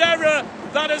Bradford error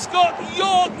that has got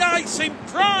York Knights in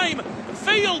prime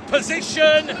field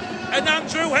position, and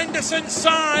Andrew Henderson's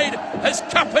side has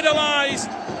capitalised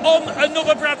on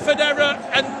another Bradford error,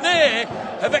 and they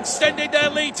have extended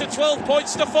their lead to 12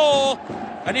 points to 4.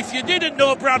 And if you didn't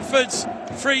know Bradford's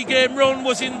 3-game run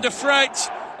was in the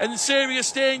threat and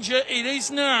serious danger, it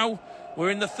is now. We're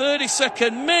in the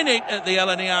 32nd minute at the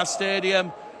LNER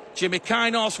Stadium. Jimmy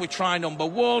Kynors with try number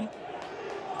 1.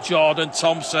 Jordan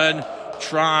Thompson,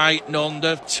 try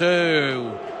number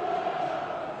 2.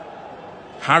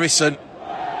 Harrison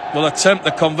will attempt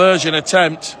the conversion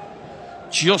attempt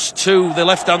just to the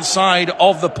left-hand side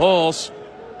of the post.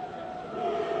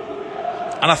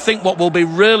 And I think what will be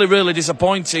really, really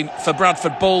disappointing for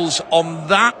Bradford Bulls on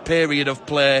that period of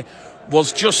play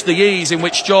was just the ease in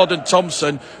which Jordan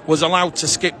Thompson was allowed to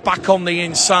skip back on the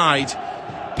inside,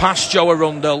 past Joe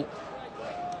Arundel,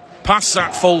 past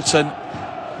Zach Fulton.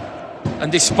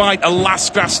 And despite a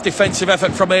last-gasp defensive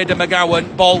effort from Aidan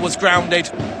McGowan, ball was grounded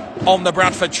on the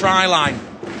Bradford try line.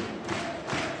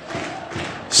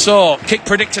 So, kick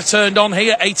predictor turned on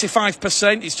here,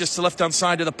 85%. It's just the left-hand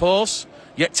side of the post.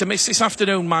 Yet to miss this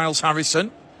afternoon, Miles Harrison.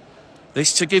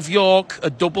 This to give York a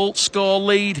double score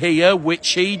lead here, which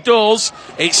he does.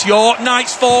 It's York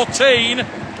Knights 14,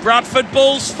 Bradford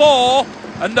Bulls 4.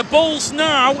 And the Bulls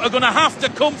now are going to have to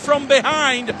come from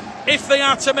behind if they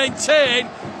are to maintain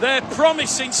their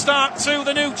promising start to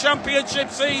the new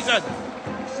championship season.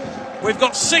 We've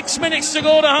got 6 minutes to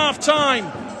go to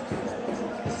half-time.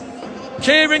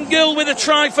 Kieran Gill with a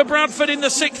try for Bradford in the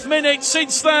 6th minute.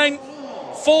 Since then,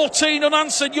 14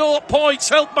 unanswered York points,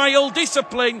 helped by ill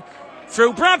discipline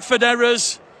through Bradford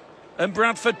errors and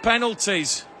Bradford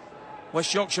penalties.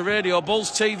 West Yorkshire Radio, Bulls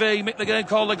TV, Mick the Game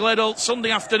Caller Gledhill, Sunday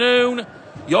afternoon.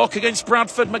 York against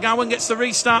Bradford. McGowan gets the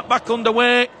restart back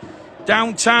underway.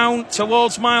 Downtown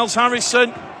towards Miles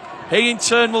Harrison. He in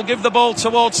turn will give the ball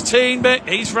towards Teamby.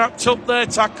 He's wrapped up there,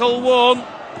 tackle 1.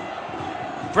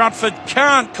 Bradford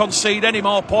can't concede any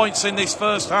more points in this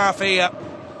first half here.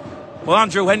 Well,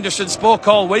 Andrew Henderson spoke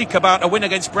all week about a win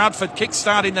against Bradford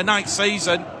kick-starting the ninth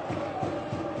season.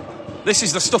 This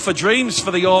is the stuff of dreams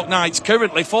for the York Knights.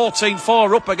 Currently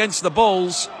 14-4 up against the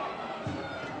Bulls.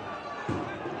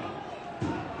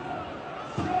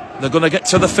 They're going to get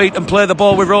to the feet and play the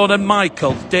ball with Ronan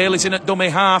Michael. Daly's in at dummy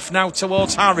half now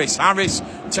towards Harris. Harris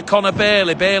to Connor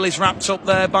Bailey. Bailey's wrapped up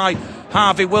there by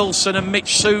Harvey Wilson and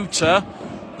Mitch Suter.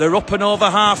 They're up and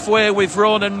over halfway with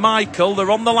Ronan Michael.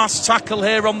 They're on the last tackle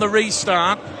here on the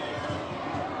restart.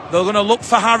 They're going to look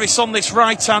for Harris on this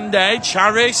right-hand edge.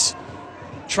 Harris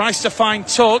tries to find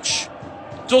touch.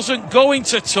 Doesn't go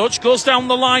into touch. Goes down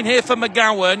the line here for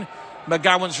McGowan.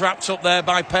 McGowan's wrapped up there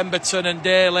by Pemberton and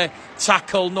Daly.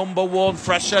 Tackle number 1.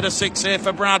 Fresh set of 6 here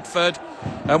for Bradford.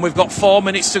 And we've got 4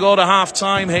 minutes to go to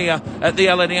half-time here at the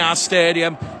LNER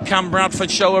Stadium. Can Bradford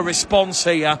show a response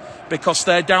here? Because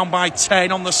they're down by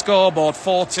 10 on the scoreboard.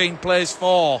 14 plays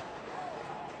 4.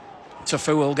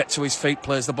 Tafu will get to his feet,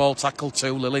 plays the ball, tackle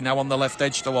 2. Lily now on the left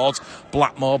edge towards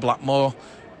Blackmore. Blackmore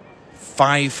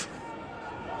 5,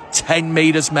 10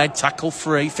 metres med, tackle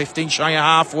 3, 15 shy of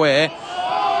halfway.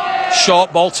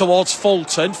 Short ball towards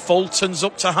Fulton. Fulton's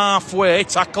up to halfway,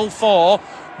 tackle 4.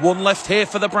 1 left here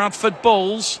for the Bradford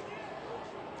Bulls.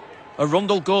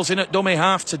 Arundel goes in at dummy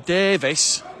half to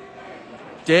Davis.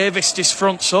 Davis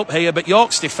disfronts up here, but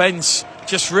York's defence,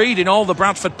 just reading all the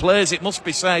Bradford players, it must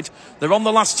be said. They're on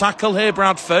the last tackle here,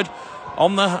 Bradford.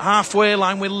 On the halfway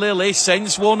line with Lily,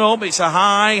 sends one up. It's a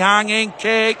high hanging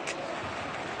kick.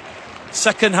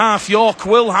 Second half, York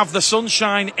will have the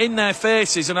sunshine in their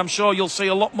faces, and I'm sure you'll see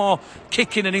a lot more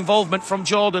kicking and involvement from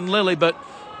Jordan Lilly, but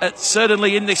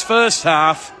certainly in this first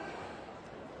half,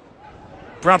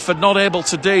 Bradford not able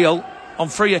to deal on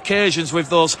 3 occasions with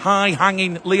those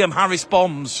high-hanging Liam Harris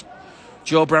bombs.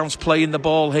 Joe Brown's playing the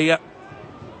ball here,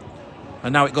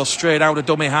 and now it goes straight out of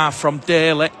dummy half from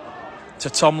Daly to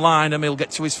Tom Lynham. He'll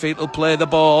get to his feet, he'll play the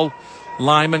ball.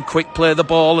 Lyman quick play the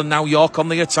ball, and now York on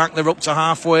the attack. They're up to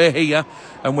halfway here,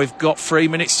 and we've got 3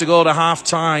 minutes to go to half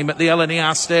time at the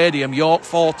LNER Stadium. York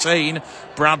 14,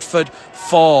 Bradford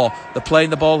 4. They're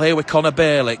playing the ball here with Connor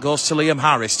Bailey. It goes to Liam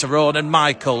Harris, to Ronan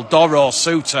Michael. Doro,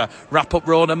 Suter, wrap up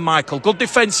Ronan Michael. Good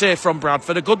defence here from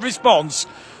Bradford, a good response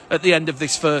at the end of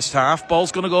this first half.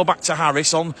 Ball's going to go back to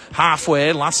Harris on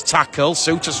halfway. Last tackle.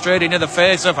 Suter straight into the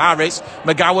face of Harris.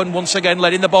 McGowan once again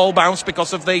letting the ball bounce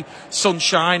because of the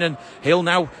sunshine, and he'll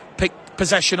now pick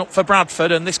possession up for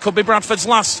Bradford, and this could be Bradford's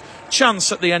last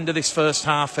chance at the end of this first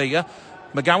half here.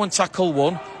 McGowan tackle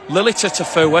 1. Lily to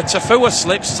Tafua. Tafua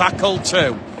slips, tackle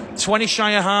 2. 20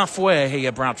 shy of halfway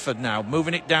here, Bradford now.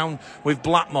 Moving it down with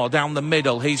Blackmore down the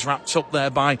middle. He's wrapped up there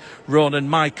by Ronan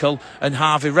Michael and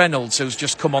Harvey Reynolds, who's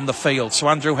just come on the field. So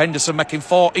Andrew Henderson making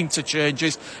 4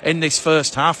 interchanges in this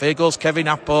first half. Here goes Kevin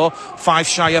Appo, 5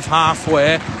 shy of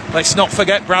halfway. Let's not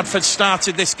forget Bradford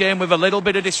started this game with a little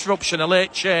bit of disruption, a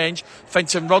late change.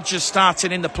 Fenton Rogers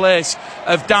starting in the place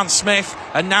of Dan Smith,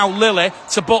 and now Lily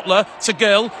to Butler, to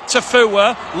Gill, to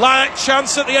Fua. Light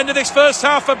chance at the end of this first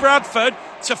half for Bradford.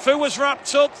 Tafua's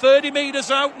wrapped up, 30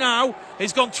 metres out now.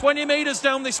 He's gone 20 metres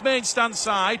down this main stand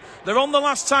side. They're on the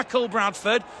last tackle,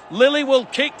 Bradford. Lily will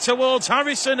kick towards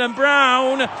Harrison and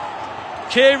Brown.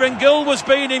 Kieran Gill was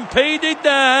being impeded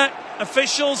there.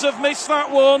 Officials have missed that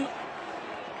one.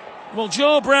 Well,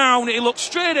 Joe Brown, he looked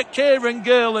straight at Kieran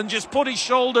Gill and just put his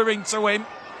shoulder into him.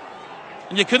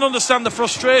 And you can understand the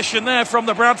frustration there from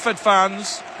the Bradford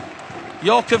fans.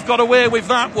 York have got away with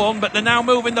that one, but they're now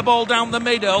moving the ball down the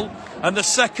middle. And the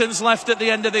seconds left at the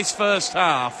end of this first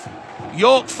half.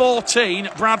 York 14,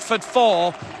 Bradford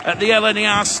 4 at the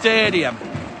LNER Stadium.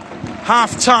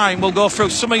 Half time, we'll go through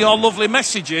some of your lovely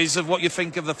messages of what you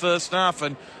think of the first half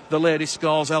and the latest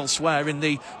scores elsewhere in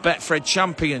the Betfred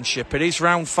Championship. It is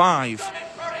round 5.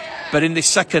 But in this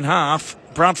second half,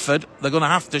 Bradford, they're going to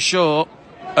have to show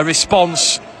a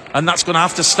response, and that's going to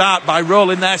have to start by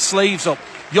rolling their sleeves up.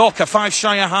 York are 5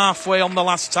 shy of halfway on the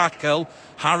last tackle.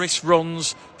 Harris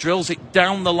runs, drills it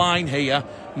down the line here.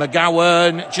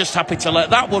 McGowan just happy to let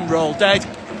that one roll dead.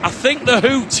 I think the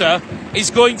hooter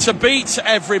is going to beat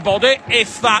everybody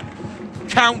if that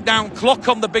countdown clock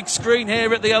on the big screen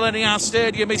here at the LNER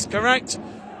Stadium is correct.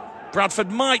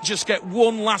 Bradford might just get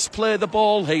one last play of the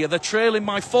ball here. They're trailing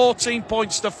by 14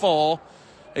 points to 4.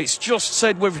 It's just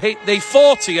said we've hit the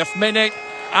 40th minute,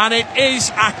 and it is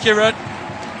accurate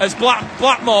as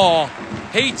Blackmore,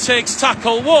 he takes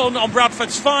tackle 1 on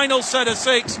Bradford's final set of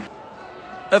 6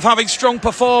 of having strong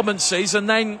performances and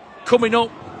then coming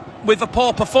up with a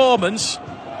poor performance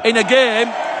in a game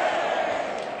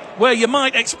where you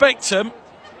might expect them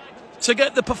to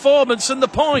get the performance and the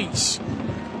points.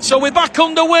 So we're back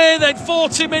underway then,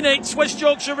 40 minutes, West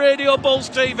Yorkshire Radio, Bulls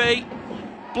TV.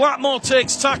 Blackmore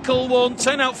takes tackle 1,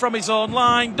 10 out from his own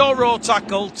line. Doro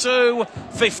tackle 2,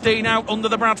 15 out under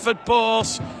the Bradford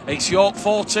post. It's York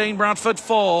 14, Bradford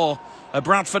 4.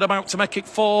 Bradford about to make it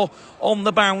 4 on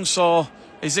the bounce, or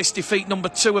is this defeat number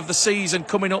 2 of the season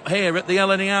coming up here at the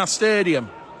LNER Stadium?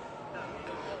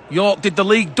 York did the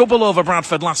league double over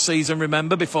Bradford last season,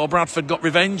 remember, before Bradford got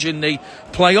revenge in the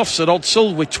playoffs at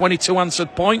Odsall with 22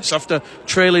 answered points after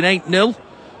trailing 8-0,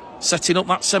 setting up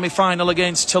that semi-final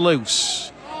against Toulouse.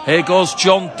 Here goes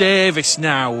John Davis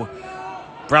now.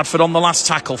 Bradford on the last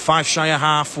tackle, 5 shy of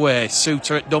halfway.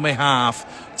 Suter at dummy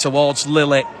half towards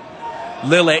Lily.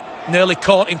 Lily nearly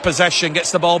caught in possession,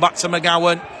 gets the ball back to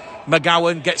McGowan.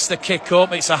 McGowan gets the kick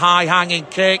up. It's a high hanging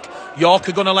kick. York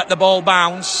are going to let the ball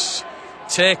bounce.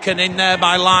 Taken in there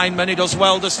by Lyman. He does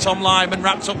well, does Tom Lyman.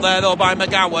 Wrapped up there though by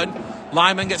McGowan.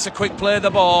 Lyman gets a quick play of the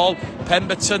ball.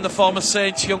 Pemberton, the former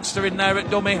Saints youngster, in there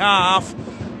at dummy half.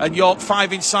 And York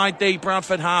 5 inside the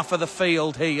Bradford half of the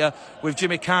field here with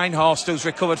Jimmy Kinehorst, who's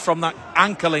recovered from that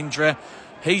ankle injury.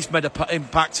 He's made an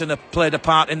impact and played a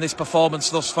part in this performance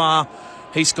thus far.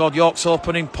 He scored York's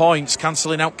opening points,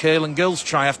 cancelling out Caelan Gill's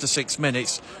try after 6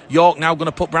 minutes. York now going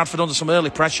to put Bradford under some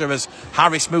early pressure as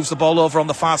Harris moves the ball over on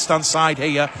the far stand side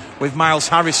here with Miles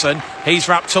Harrison. He's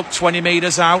wrapped up 20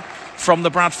 metres out from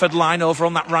the Bradford line over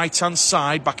on that right-hand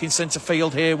side. Back in centre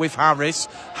field here with Harris.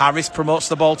 Harris promotes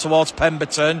the ball towards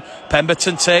Pemberton.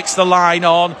 Pemberton takes the line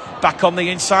on. Back on the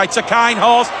inside to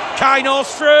Kinehorst.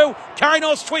 Kinehorst through.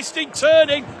 Kinehorst twisting,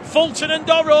 turning. Fulton and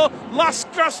Doro.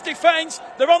 Last grass defence.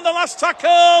 They're on the last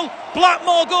tackle.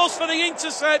 Blackmore goes for the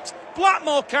intercept.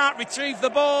 Blackmore can't retrieve the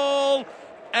ball.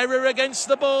 Error against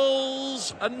the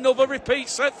Bulls. Another repeat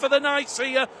set for the Knights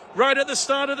here right at the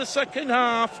start of the second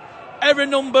half. Error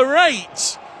number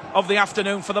 8 of the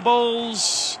afternoon for the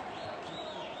Bulls.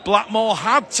 Blackmore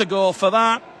had to go for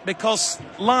that because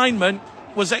Lyman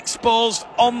was exposed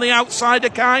on the outside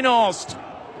of Kinehorst.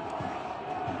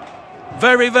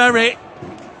 Very, very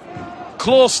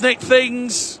close-knit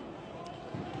things.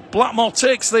 Blackmore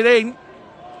takes it in.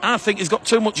 I think he's got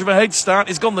too much of a head start.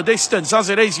 He's gone the distance. As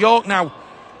it is, York now.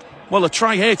 Well, a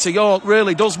try here to York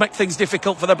really does make things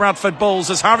difficult for the Bradford Bulls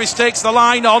as Harris takes the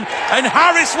line on. And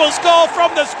Harris will score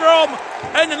from the scrum.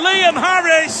 And Liam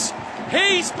Harris,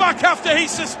 he's back after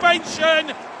his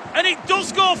suspension. And it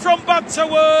does go from bad to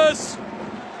worse.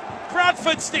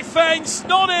 Bradford's defence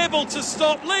not able to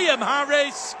stop Liam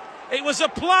Harris. It was a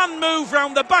planned move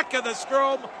round the back of the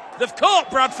scrum. They've caught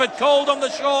Bradford cold on the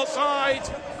short side.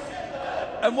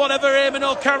 And whatever Eamon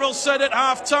O'Carroll said at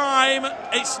half-time,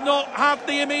 it's not had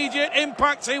the immediate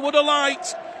impact he would have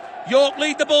liked. York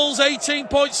lead the Bulls 18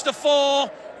 points to 4.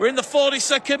 We're in the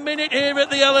 42nd minute here at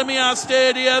the LMER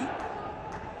Stadium.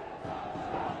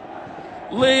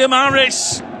 Liam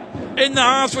Harris in the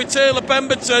halves with Taylor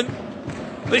Pemberton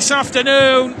this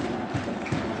afternoon.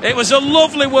 It was a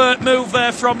lovely work move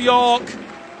there from York.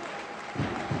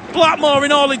 Blackmore,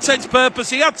 in all intents and purposes,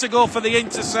 he had to go for the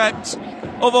intercept.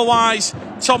 Otherwise,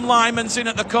 Tom Lyman's in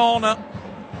at the corner.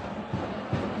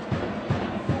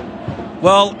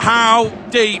 Well, how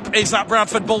deep is that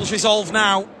Bradford Bulls resolve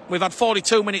now? We've had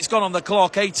 42 minutes gone on the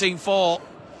clock, 18-4.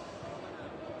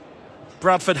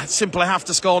 Bradford simply have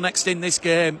to score next in this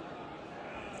game.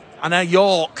 And now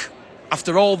York,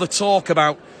 after all the talk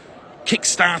about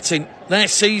kick-starting their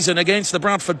season against the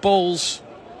Bradford Bulls,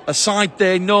 a side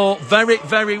they know very,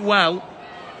 very well,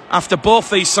 after both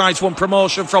these sides won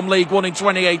promotion from League One in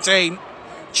 2018.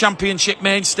 Championship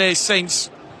mainstays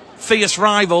since. Fierce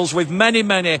rivals with many,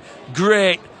 many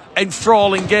great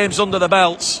enthralling games under the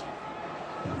belts.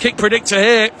 Kick predictor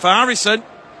here for Harrison.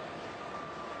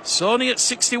 Sony at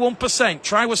 61%.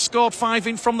 Try was scored 5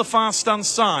 in from the far stand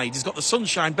side. He's got the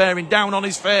sunshine bearing down on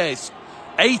his face.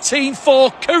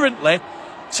 18-4 currently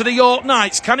to the York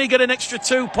Knights. Can he get an extra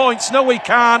 2 points? No, he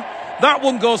can't. That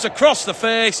one goes across the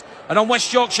face. And on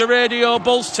West Yorkshire Radio,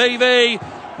 Bulls TV,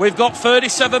 we've got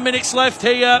 37 minutes left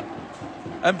here.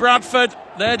 And Bradford,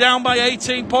 they're down by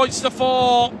 18 points to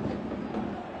 4.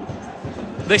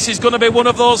 This is going to be one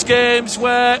of those games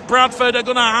where Bradford are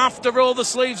going to have to roll the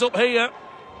sleeves up here.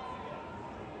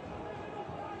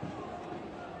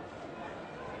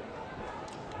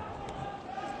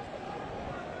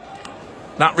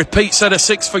 That repeat set of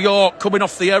 6 for York, coming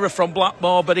off the error from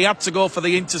Blackmore, but he had to go for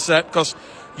the intercept because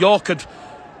York had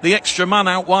the extra man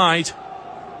out wide.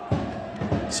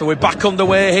 So we're back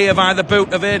underway here via the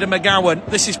boot of Aidan McGowan.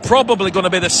 This is probably going to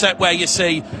be the set where you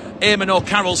see Eamon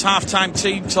O'Carroll's half-time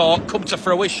team talk come to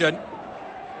fruition,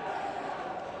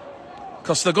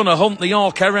 because they're going to hunt the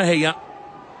York error here.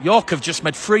 York have just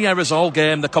made 3 errors all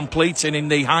game. They're completing in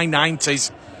the high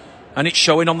 90s. And it's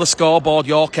showing on the scoreboard.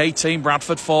 York 18,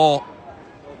 Bradford 4.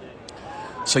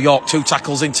 So York 2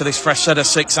 tackles into this fresh set of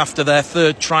 6 after their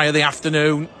 3rd try of the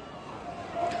afternoon.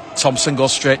 Thompson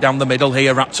goes straight down the middle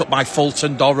here, wrapped up by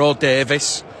Fulton, Doro,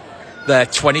 Davis. They're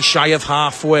 20 shy of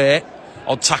halfway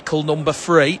on tackle number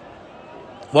 3.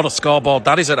 What a scoreboard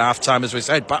that is at half-time, as we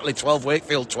said. Batley 12,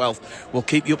 Wakefield 12. We'll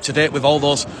keep you up to date with all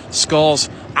those scores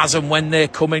as and when they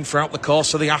come in throughout the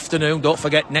course of the afternoon. Don't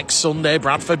forget, next Sunday,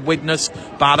 Bradford, Widnes,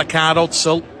 Bardercard,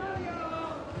 Hudsall.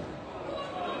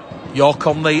 York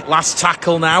on the last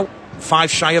tackle now.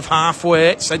 5 shy of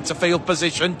halfway. Centre field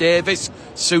position. Davis,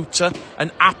 Suter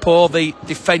and Apo, the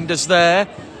defenders there.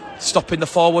 Stopping the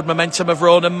forward momentum of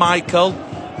Ronan Michael.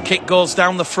 Kick goes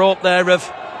down the throat there of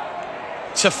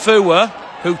Tafua,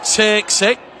 who takes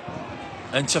it.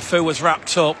 And Tafua's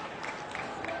wrapped up.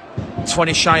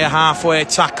 20 shy of halfway,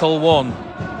 tackle 1.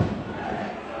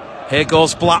 Here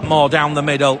goes Blackmore down the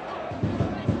middle.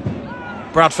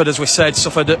 Bradford, as we said,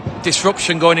 suffered a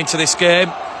disruption going into this game.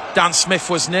 Dan Smith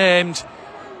was named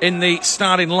in the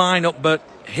starting lineup, but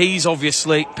he's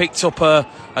obviously picked up a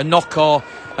knock or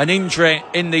an injury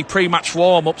in the pre-match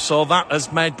warm-up, so that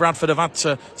has made Bradford have had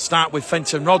to start with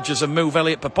Fenton Rodgers and move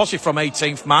Elliot Paposi from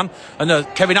 18th man. And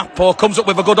Kevin Apo comes up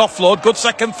with a good offload. Good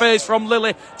second phase from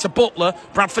Lilly to Butler.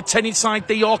 Bradford 10 inside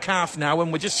the York half now,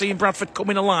 and we're just seeing Bradford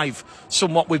coming alive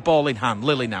somewhat with ball in hand.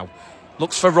 Lilly now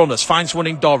looks for runners, finds one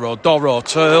in Doro. Doro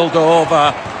turled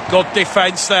over. Good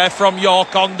defence there from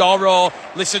York on Doro.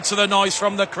 Listen to the noise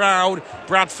from the crowd.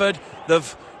 Bradford,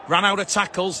 they've ran out of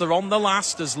tackles. They're on the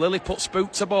last as Lilly puts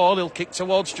boot to ball. He'll kick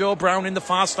towards Joe Brown in the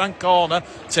far stand corner.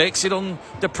 Takes it under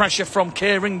pressure from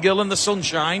Kieran Gill and the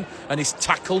Sunshine. And his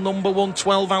tackle number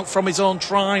 112 out from his own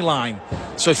try line.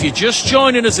 So if you're just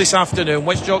joining us this afternoon,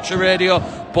 West Yorkshire Radio,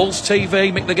 Bulls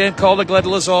TV, Mick the Game Caller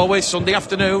Gledel as always, Sunday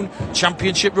afternoon,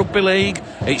 Championship Rugby League.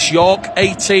 It's York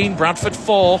 18, Bradford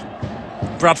 4.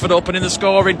 Bradford opening the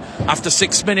scoring after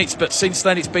 6 minutes, but since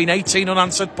then it's been 18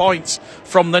 unanswered points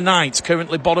from the Knights,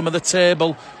 currently bottom of the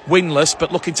table, winless,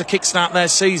 but looking to kickstart their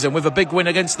season with a big win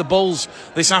against the Bulls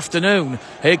this afternoon.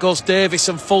 Here goes Davis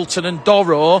and Fulton and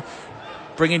Dorrough,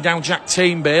 bringing down Jack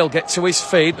Teambay. He'll get to his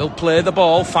feet, he'll play the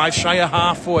ball, 5 shy of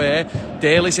halfway.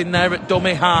 Daly's in there at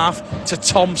dummy half to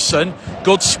Thompson.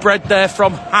 Good spread there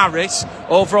from Harris,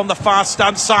 over on the far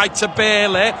stand side to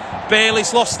Bailey.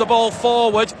 Bailey's lost the ball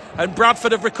forward, and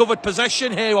Bradford have recovered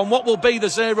possession here on what will be the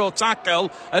 0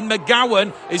 tackle, and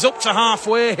McGowan is up to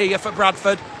halfway here for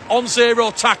Bradford on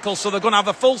 0 tackle, so they're going to have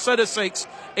a full set of 6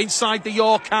 inside the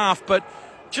York half. But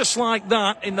just like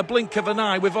that, in the blink of an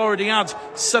eye, we've already had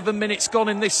 7 minutes gone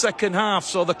in this second half.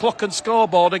 So the clock and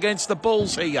scoreboard against the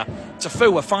Bulls here.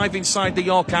 Tafua, 5 inside the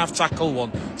York half, tackle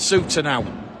 1. Suter now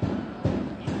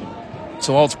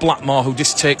towards Blackmore, who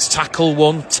just takes tackle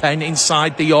 1, 10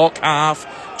 inside the York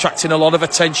half. Attracting a lot of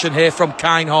attention here from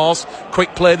Kinehorse.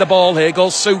 Quick play the ball, here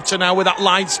goes Suter now with that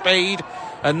line speed.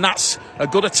 And that's a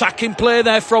good attacking play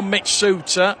there from Mitch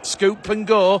Suter. Scoop and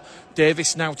go.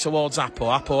 Davis now towards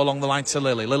Appo. Appo along the line to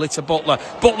Lilly. Lilly to Butler.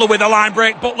 Butler with a line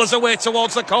break. Butler's away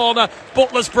towards the corner.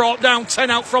 Butler's brought down. 10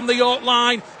 out from the York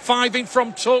line. 5 in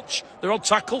from touch. They're on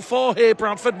tackle 4 here.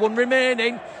 Bradford, 1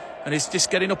 remaining. And he's just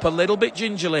getting up a little bit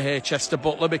gingerly here, Chester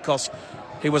Butler, because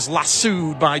he was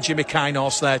lassoed by Jimmy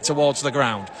Kinehorse there towards the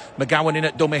ground. McGowan in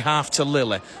at dummy half to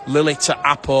Lilly. Lilly to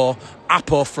Appo.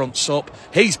 Appo fronts up.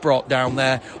 He's brought down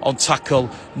there on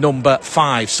tackle number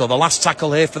 5. So the last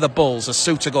tackle here for the Bulls as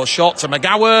Suter goes short to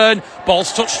McGowan.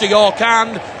 Ball's touched to York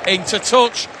hand. Into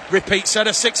touch. Repeat set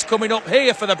of 6 coming up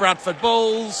here for the Bradford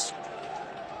Bulls.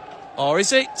 Or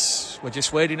is it? We're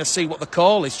just waiting to see what the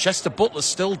call is. Chester Butler's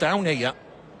still down here.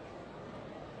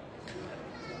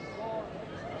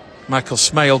 Michael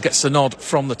Smale gets the nod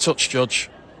from the touch judge,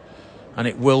 and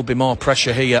it will be more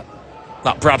pressure here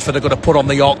that Bradford are going to put on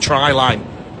the York try line.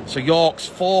 So York's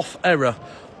 4th error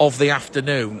of the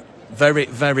afternoon. Very,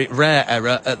 very rare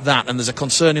error at that, and there's a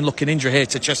concerning looking injury here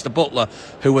to Chester Butler,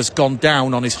 who has gone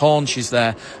down on his haunches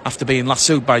there after being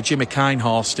lassoed by Jimmy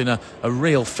Kinehorse in a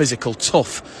real physical,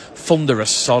 tough,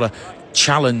 thunderous sort of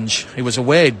challenge. It was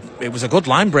a good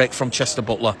line break from Chester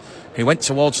Butler. He went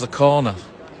towards the corner.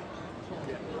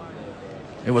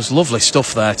 It was lovely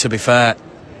stuff there, to be fair,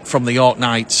 from the York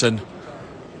Knights, and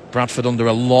Bradford under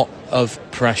a lot of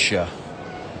pressure.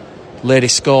 Lady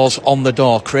scores on the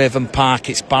door. Craven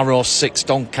Park, it's Barrow 6,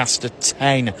 Doncaster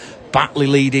 10. Batley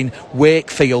leading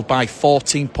Wakefield by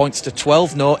 14 points to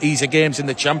 12. No easy games in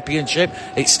the Championship.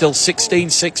 It's still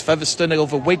 16-6 Featherstone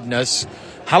over Widnes.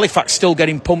 Halifax still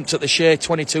getting pumped at the Shea,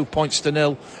 22 points to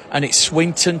 0. And it's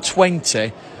Swinton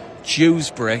 20.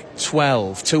 Dewsbury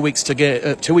 12. 2 weeks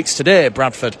today,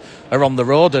 Bradford are on the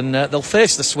road, and they'll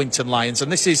face the Swinton Lions.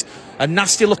 And this is a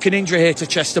nasty looking injury here to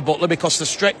Chester Butler, because the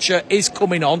stretcher is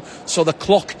coming on, so the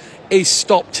clock is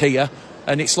stopped here,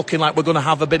 and it's looking like we're going to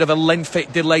have a bit of a lengthy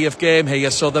delay of game here.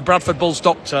 So the Bradford Bulls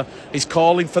doctor is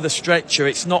calling for the stretcher.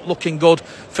 It's not looking good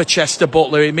for Chester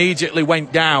Butler. He immediately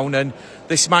went down, and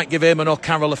this might give Eamon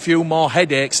O'Carroll a few more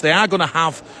headaches. They are going to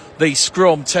have the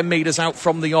scrum 10 metres out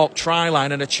from the York try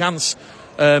line, and a chance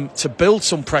to build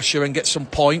some pressure and get some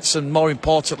points, and more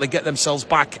importantly get themselves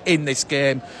back in this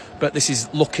game. But this is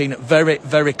looking very,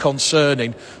 very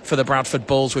concerning for the Bradford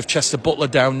Bulls, with Chester Butler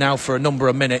down now for a number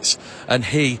of minutes, and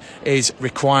he is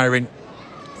requiring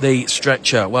the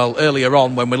stretcher. Well, earlier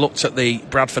on, when we looked at the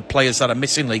Bradford players that are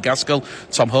missing, Lee Gaskell,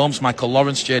 Tom Holmes, Michael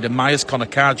Lawrence, Jaden Myers, Connor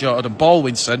Carr, Jordan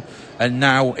Baldwinson, and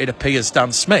now it appears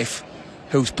Dan Smith,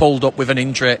 who's pulled up with an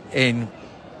injury in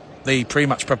the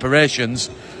pre-match preparations.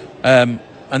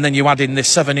 And then you add in the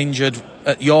 7 injured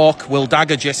at York: Will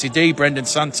Dagger, Jesse D, Brendan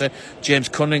Santa, James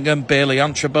Cunningham, Bailey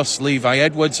Antrobus, Levi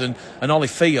Edwards and Ollie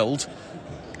Field.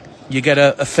 You get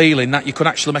a feeling that you could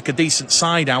actually make a decent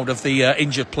side out of the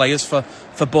injured players for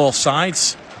both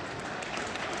sides.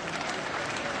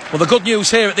 Well, the good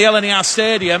news here at the LNER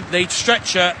Stadium, the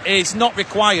stretcher is not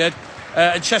required,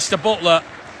 and Chester Butler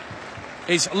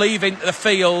is leaving the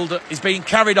field. He's being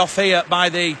carried off here by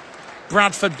the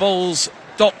Bradford Bulls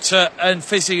doctor and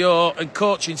physio and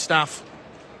coaching staff.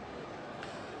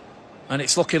 And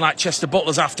it's looking like Chester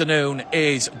Butler's afternoon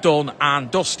is done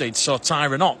and dusted. So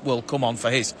Tyrone Ott will come on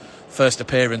for his first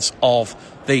appearance of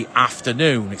the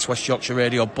afternoon. It's West Yorkshire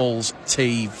Radio Bulls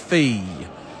TV.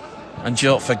 And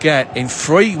don't forget, in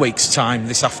 3 weeks' time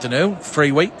this afternoon,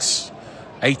 3 weeks,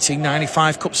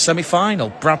 1895 Cup semi-final,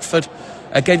 Bradford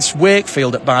against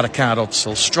Wakefield at Barricade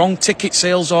Hudsall. Strong ticket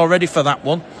sales already for that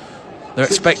one. They're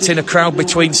expecting a crowd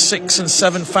between 6,000 and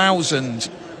 7,000.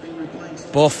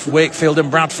 Both Wakefield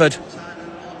and Bradford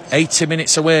 80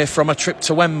 minutes away from a trip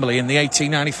to Wembley in the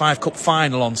 1895 Cup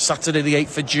Final on Saturday the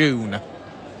 8th of June.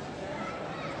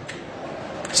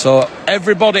 So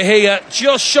everybody here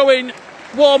just showing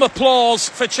warm applause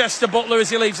for Chester Butler as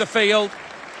he leaves the field.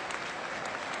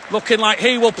 Looking like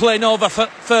he will play no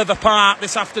further part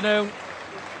this afternoon.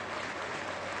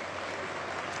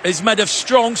 He's made of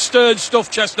strong, stern stuff,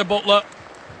 Chester Butler.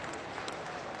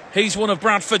 He's one of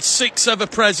Bradford's 6 ever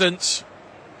presents.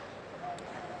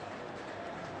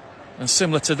 And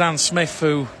similar to Dan Smith,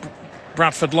 who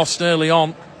Bradford lost early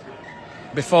on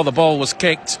before the ball was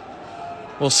kicked.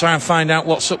 We'll try and find out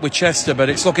what's up with Chester, but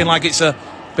it's looking like it's a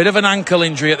bit of an ankle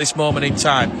injury at this moment in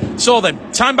time. So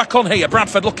then, time back on here.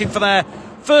 Bradford looking for their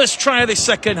first try of this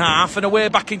second half and away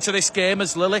back into this game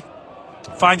as Lilly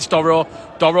finds Doro.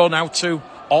 Doro now to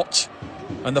Ott,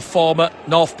 and the former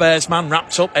North Bears man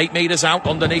wrapped up 8 metres out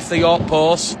underneath the York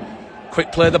post.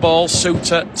 Quick play the ball,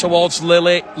 Suter towards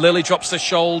Lilly. Lilly drops the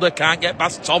shoulder, can't get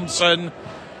past Thompson.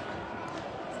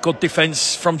 Good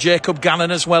defence from Jacob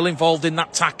Gannon as well, involved in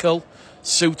that tackle.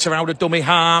 Suter out of dummy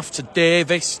half to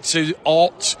Davis, to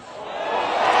Ott.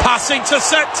 Pass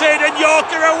intercepted and York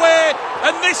are away,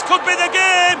 and this could be the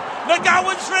game.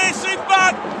 McGowan's racing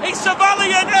back. It's a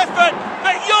valiant effort,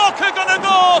 but York are going to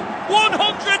go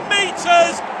 100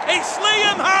 metres. It's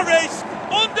Liam Harris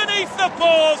underneath the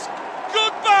post.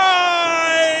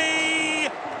 Goodbye!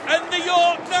 And the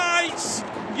York Knights,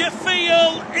 you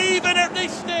feel, even at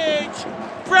this stage,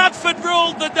 Bradford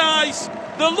rolled the dice.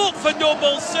 They looked for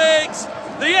double 6.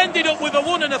 They ended up with a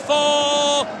 1 and a 4.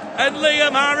 And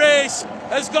Liam Harris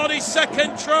has got his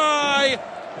second try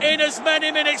in as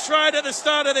many minutes right at the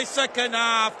start of this second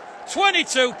half.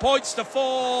 22 points to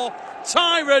 4.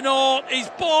 Tyrone Ott, his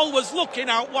ball was looking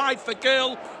out wide for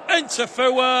Gill and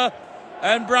Tafua.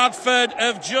 And Bradford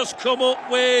have just come up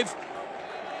with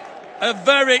a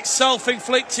very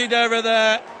self-inflicted error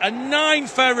there. A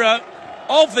 9th error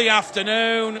of the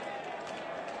afternoon.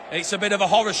 It's a bit of a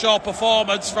horror show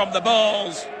performance from the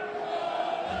Bulls.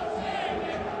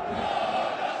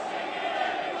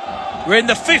 We're in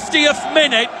the 50th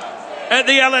minute at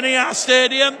the LNER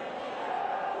Stadium.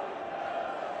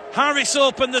 Harris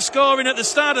opened the scoring at the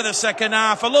start of the second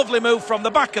half. A lovely move from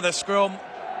the back of the scrum.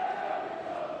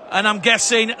 And I'm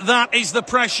guessing that is the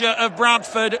pressure of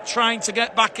Bradford trying to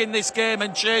get back in this game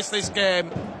and chase this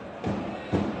game.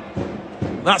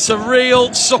 That's a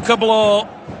real sucker blow.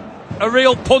 A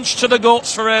real punch to the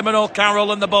guts for Eamon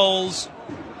O'Carroll and the Bulls.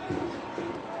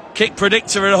 Kick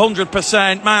predictor at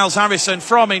 100%. Miles Harrison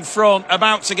from in front,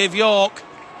 about to give York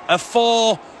a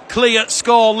 4 clear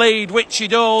score lead, which he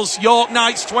does. York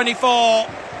Knights 24.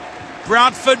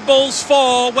 Bradford Bulls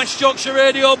 4. West Yorkshire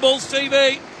Radio, Bulls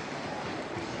TV.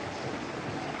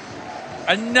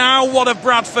 And now what have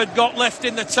Bradford got left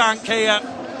in the tank here?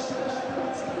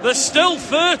 There's still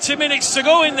 30 minutes to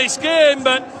go in this game,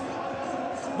 but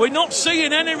we're not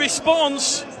seeing any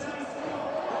response.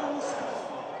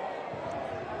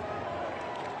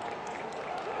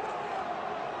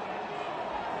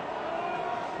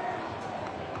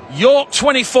 York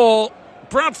 24,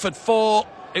 Bradford 4.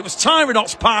 It was Tyrone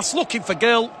Ott's pass, looking for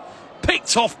Gill.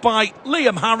 Picked off by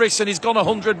Liam Harris, and he's gone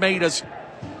 100 metres.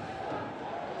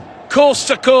 Coast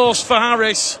to coast for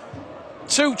Harris.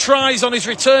 2 tries on his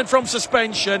return from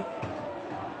suspension.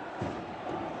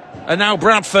 And now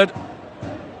Bradford,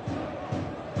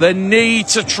 they need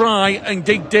to try and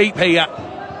dig deep here.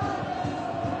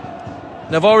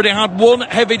 They've already had 1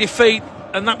 heavy defeat,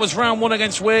 and that was round 1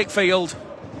 against Wakefield.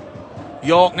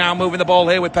 York now moving the ball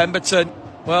here with Pemberton.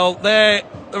 Well, they're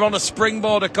on a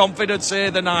springboard of confidence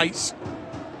here, the Knights.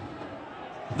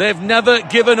 They've never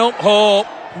given up hope,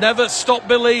 never stopped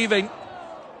believing.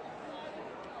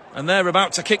 And they're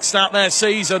about to kickstart their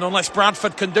season unless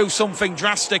Bradford can do something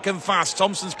drastic and fast.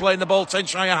 Thompson's playing the ball 10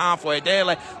 shy of halfway.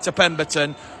 Daly to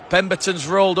Pemberton. Pemberton's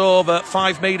rolled over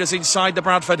 5 metres inside the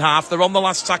Bradford half. They're on the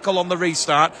last tackle on the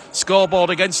restart. Scoreboard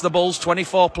against the Bulls,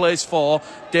 24 plays 4.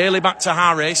 Daly back to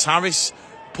Harris. Harris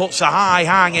puts a high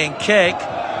hanging kick.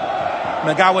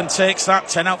 McGowan takes that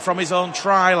 10 out from his own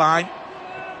try line.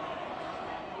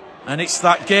 And it's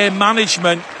that game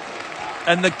management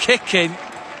and the kicking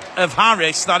of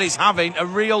Harris that is having a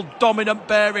real dominant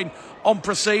bearing on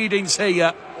proceedings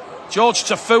here. George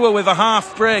Tafua with a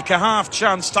half break, a half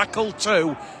chance, tackle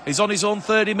 2. He's on his own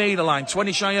 30-metre line,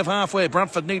 20 shy of halfway.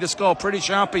 Bradford need a score pretty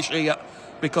sharpish here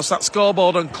because that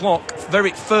scoreboard and clock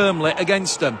very firmly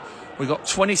against them. We've got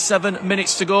 27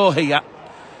 minutes to go here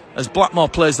as Blackmore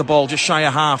plays the ball just shy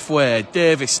of halfway.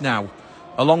 Davis now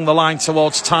along the line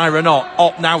towards Tyrone Ott.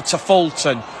 Ott now to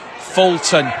Fulton.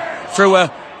 Fulton through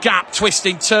a Gap,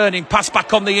 twisting, turning, pass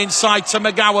back on the inside to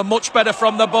McGowan. Much better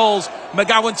from the Bulls.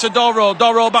 McGowan to Doro.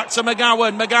 Doro back to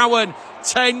McGowan. McGowan,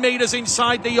 10 metres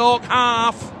inside the York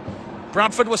half.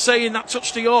 Bradford were saying that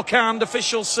touched the York hand.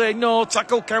 Officials say no,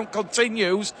 tackle count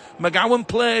continues. McGowan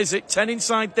plays it, 10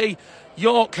 inside the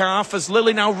York half as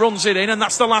Lily now runs it in, and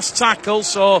that's the last tackle.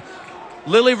 So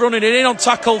Lily running it in on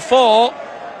tackle 4,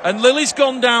 and Lily's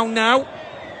gone down now.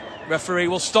 Referee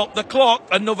will stop the clock.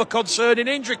 Another concerning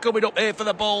injury coming up here for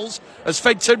the Bulls as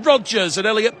Fenton Rogers and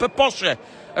Elliot Paposha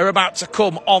are about to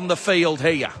come on the field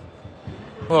here.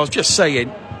 Well, I was just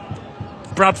saying,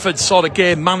 Bradford's sort of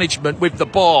game management with the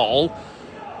ball.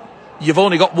 You've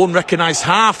only got one recognised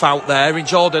half out there in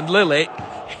Jordan Lilly.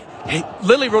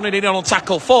 Lilly running in on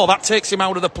tackle 4, that takes him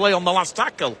out of the play on the last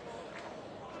tackle.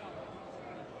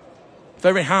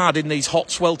 Very hard in these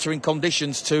hot, sweltering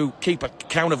conditions to keep a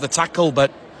count of the tackle,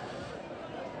 but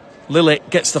Lilly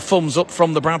gets the thumbs up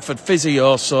from the Bradford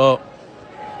physio, so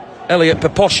Elliot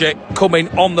Paposha coming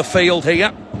on the field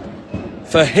here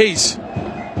for his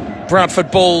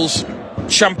Bradford Bulls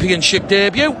championship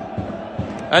debut.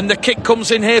 And the kick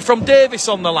comes in here from Davis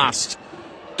on the last.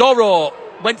 Doro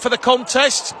went for the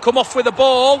contest, come off with the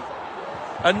ball,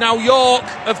 and now York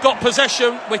have got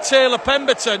possession with Taylor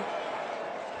Pemberton.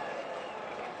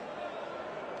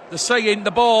 They're saying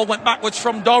the ball went backwards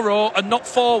from Doro and not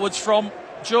forwards from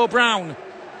Joe Brown.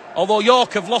 Although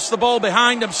York have lost the ball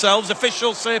behind themselves,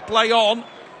 officials say play on.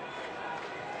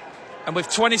 And with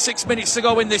 26 minutes to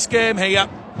go in this game here,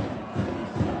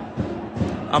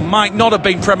 I might not have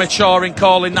been premature in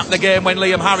calling that the game when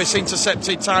Liam Harris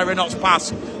intercepted Tyron Ott's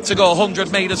pass to go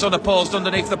 100 metres unopposed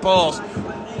underneath the post.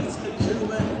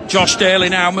 Josh Daly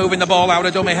now moving the ball out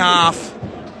of dummy half.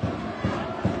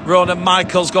 Ronan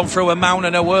Michael's gone through a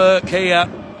mountain of work here.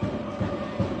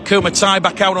 Kumatai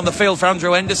back out on the field for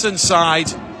Andrew Henderson's side.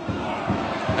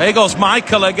 Here goes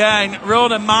Michael again.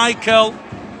 Ronan Michael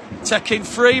taking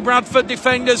 3 Bradford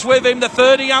defenders with him. The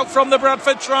 30 out from the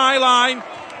Bradford try line.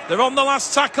 They're on the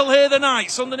last tackle here, the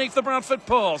Knights, underneath the Bradford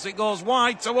post. It goes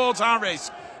wide towards Harris.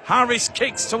 Harris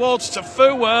kicks towards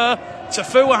Tafua.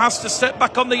 Tafua has to step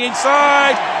back on the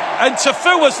inside. And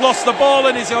Tafua's lost the ball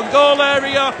in his own goal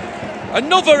area.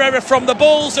 Another error from the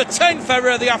Bulls, a 10th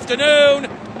error of the afternoon.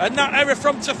 And that error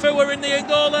from Tafua in the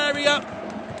in-goal area,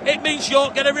 it means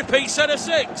York get a repeat set of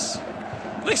 6.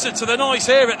 Listen to the noise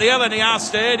here at the LNER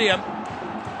Stadium.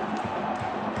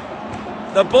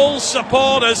 The Bulls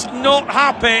supporters not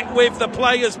happy with the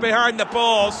players behind the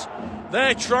post.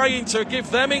 They're trying to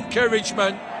give them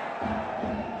encouragement.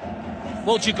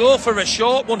 Well, do you go for a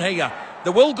short one here? They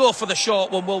will go for the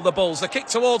short one, will the Bulls? They kick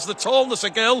towards the tallness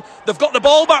of Gill. They've got the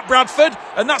ball back, Bradford,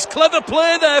 and that's clever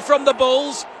play there from the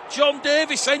Bulls. John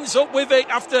Davis ends up with it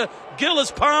after Gill has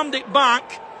palmed it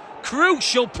back.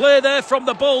 Crucial play there from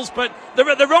the Bulls, but they're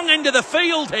at the wrong end of the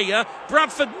field here.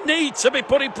 Bradford need to be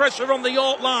putting pressure on the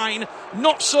York line,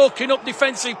 not soaking up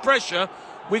defensive pressure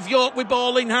with York with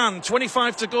ball in hand.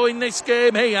 25 to go in this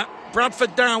game here.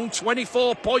 Bradford down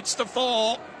 24 points to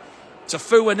 4.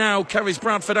 Tafua now carries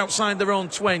Bradford outside their own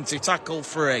 20. Tackle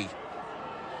 3.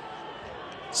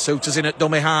 Souters in at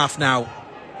dummy half now.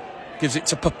 Gives it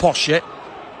to Paposha.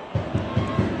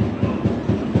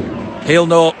 He'll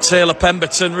know Taylor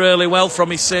Pemberton really well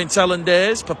from his St Helen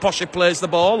days. Paposha plays the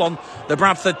ball on the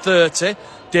Bradford 30.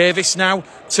 Davis now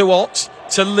to Ott,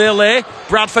 to Lilly.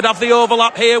 Bradford have the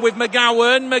overlap here with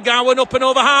McGowan. McGowan up and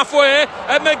over halfway.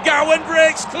 And McGowan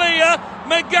breaks clear.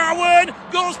 McGowan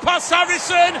goes past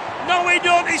Harrison. No, he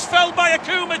don't. He's felled by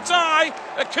Akumatai.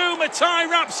 Akumatai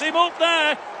wraps him up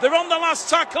there. They're on the last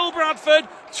tackle, Bradford.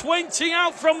 20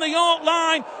 out from the York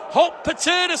line. Hot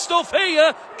potato stuff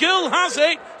here. Gill has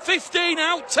it. 15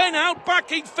 out, 10 out.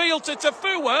 Backing field to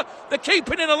Tafua. They're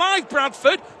keeping it alive,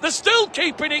 Bradford. They're still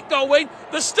keeping it going.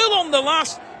 They're still on the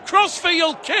last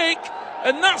crossfield kick.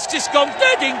 And that's just gone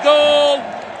dead in goal.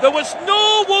 There was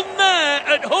no one there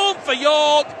at home for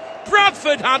York.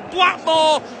 Bradford had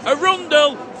Blackmore,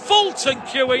 Arundel, Fulton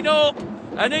queuing up.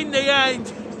 And in the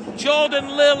end,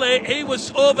 Jordan Lilly, he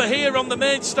was over here on the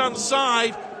main stand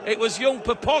side. It was young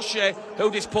Paposha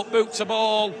who just put boot to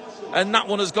ball. And that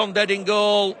one has gone dead in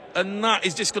goal. And that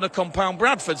is just going to compound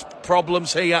Bradford's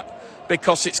problems here,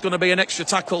 because it's going to be an extra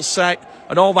tackle set.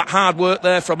 And all that hard work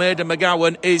there from Aidan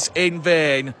McGowan is in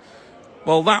vain.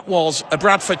 Well, that was a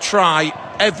Bradford try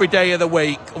every day of the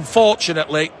week.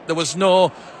 Unfortunately, there was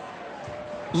no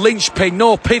linchpin,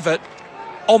 no pivot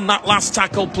on that last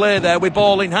tackle play there with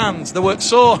ball in hands. They worked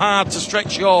so hard to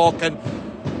stretch York, and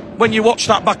when you watch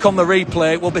that back on the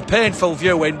replay, it will be painful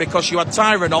viewing, because you had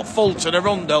Tyron Ott, Fulton,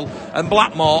 Arundel and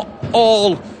Blackmore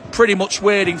all pretty much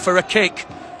waiting for a kick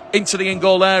into the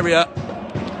in-goal area.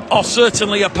 or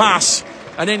certainly a pass.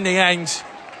 And in the end,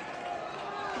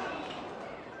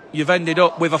 you've ended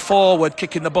up with a forward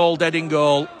kicking the ball dead in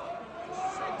goal.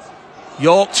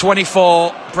 York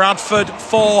 24, Bradford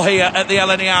 4 here at the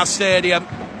LNER Stadium.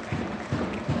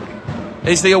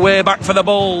 Is the away back for the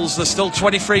Bulls? There's still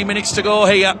 23 minutes to go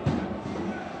here.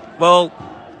 Well,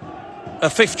 a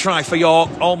 5th try for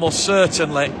York almost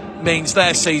certainly means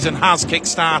their season has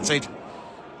kick-started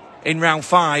in round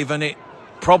 5, and it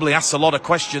probably asks a lot of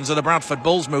questions of the Bradford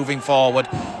Bulls moving forward.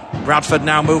 Bradford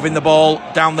now moving the ball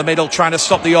down the middle, trying to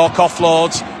stop the York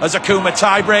offloads as Akuma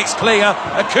Tai breaks clear.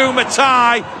 Akuma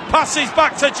Tai passes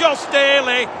back to Josh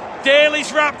Daly.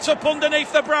 Daly's wrapped up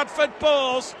underneath the Bradford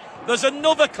post. There's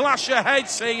another clash of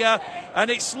heads here, and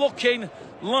it's looking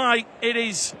like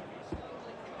it's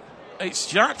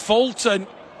Jack Fulton.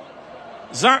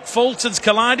 Zach Fulton's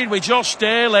collided with Josh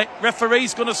Daly.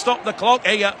 Referee's going to stop the clock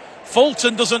here.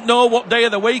 Fulton doesn't know what day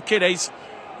of the week it is.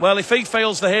 Well, if he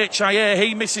fails the HIA,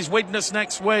 he misses Widnes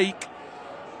next week.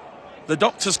 The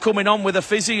doctor's coming on with a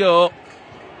physio.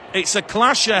 It's a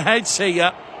clash of heads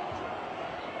here.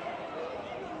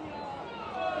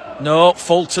 No,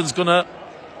 Fulton's going to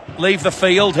leave the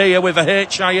field here with a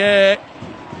HIA.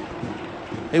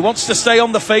 He wants to stay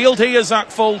on the field here, Zach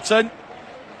Fulton.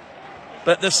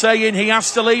 But they're saying he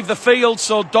has to leave the field,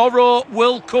 so Doro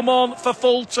will come on for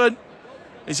Fulton.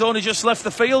 He's only just left the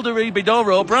field, Aribi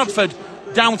Doro. Bradford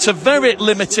down to very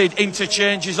limited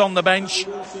interchanges on the bench.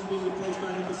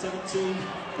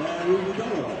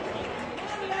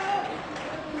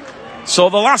 So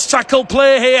the last tackle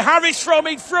play here, Harris from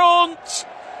in front.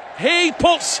 He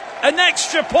puts an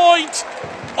extra point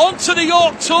onto the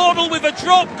York total with a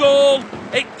drop goal.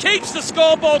 It keeps the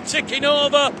scoreboard ticking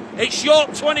over. It's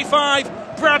York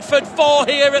 25, Bradford 4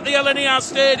 here at the LNER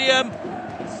Stadium.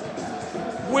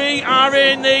 We are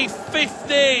in the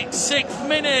 56th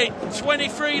minute,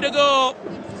 23 to go.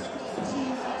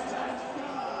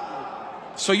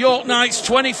 So York Knights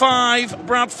 25,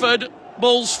 Bradford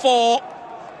Bulls 4.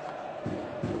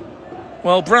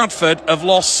 Well, Bradford have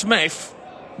lost Smith,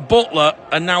 Butler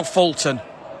and now Fulton.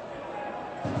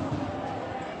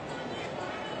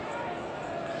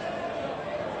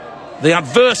 The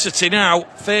adversity now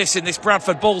facing this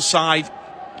Bradford Bulls side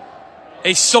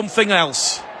is something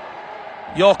else.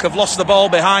 York have lost the ball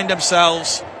behind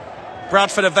themselves.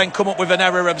 Bradford have then come up with an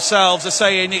error themselves. They're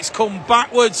saying it's come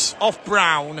backwards off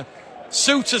Brown.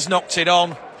 Suter's knocked it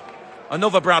on.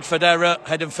 Another Bradford error.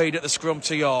 Head and feed at the scrum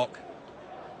to York.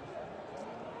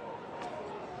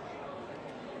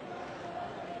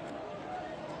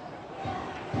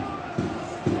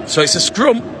 So it's a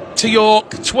scrum to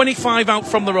York, 25 out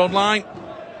from their own line.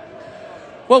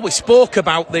 Well, we spoke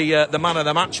about the man of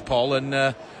the match, Paul, and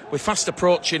we're fast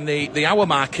approaching the hour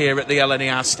mark here at the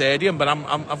LNER Stadium, but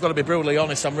I've got to be brutally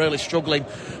honest, I'm really struggling.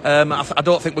 I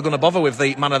don't think we're going to bother with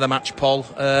the man of the match, Paul.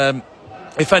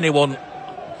 If anyone,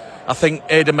 I think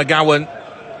Aidan McGowan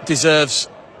deserves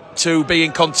to be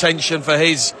in contention for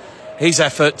his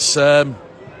efforts, but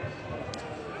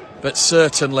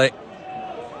certainly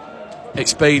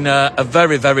it's been a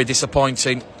very, very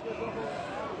disappointing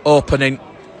opening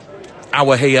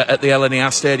hour here at the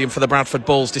LNER Stadium for the Bradford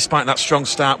Bulls, despite that strong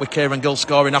start with Kieran Gill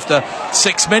scoring after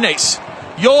 6 minutes.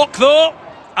 York, though,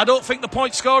 I don't think the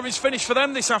point scoring's finished for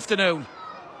them this afternoon.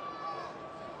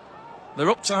 They're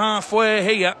up to halfway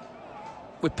here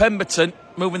with Pemberton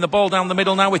moving the ball down the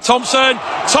middle now with Thompson.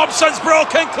 Thompson's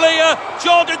broken clear.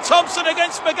 Jordan Thompson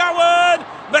against McGowan.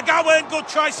 McGowan, good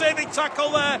try-saving tackle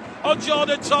there on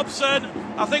Jordan Thompson.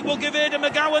 I think we'll give Aidan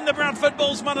McGowan the Bradford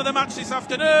Bulls man of the match this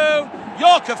afternoon.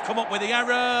 York have come up with the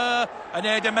error. And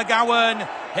Aidan McGowan,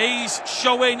 he's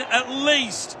showing at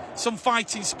least some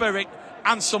fighting spirit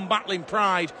and some battling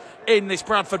pride in this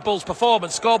Bradford Bulls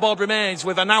performance. Scoreboard remains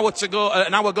with an hour to go,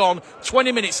 an hour gone,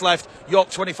 20 minutes left.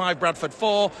 York 25, Bradford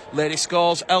 4. Latest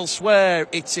scores elsewhere.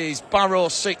 It is Barrow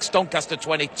 6, Doncaster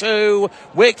 22.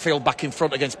 Wakefield back in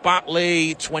front against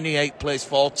Batley, 28 plays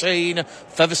 14.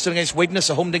 Featherstone against Widnes,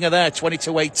 a humdinger there,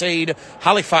 22-18.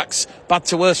 Halifax, bad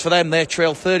to worse for them. They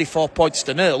trail 34 points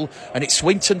to 0. And it's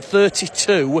Swinton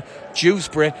 32,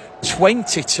 Dewsbury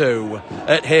 22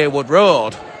 at Haywood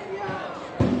Road.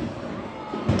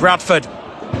 Bradford,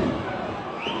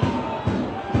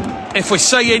 if we're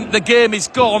saying the game is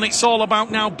gone, it's all about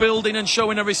now building and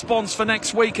showing a response for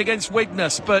next week against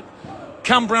Widnes. But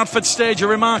can Bradford stage a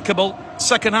remarkable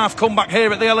second half comeback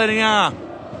here at the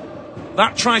LNER?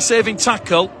 That try-saving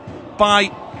tackle by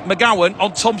McGowan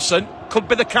on Thompson could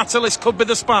be the catalyst, could be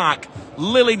the spark.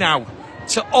 Lilly now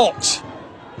to Ott.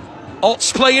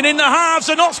 Ott's playing in the halves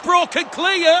and Ott's broken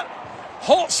clear.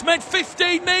 Ott's made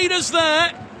 15 metres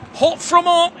there. Hot from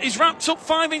Ott. He's wrapped up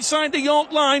 5 inside the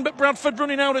York line, but Bradford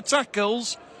running out of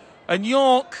tackles. And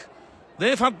York,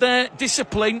 they've had their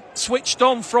discipline switched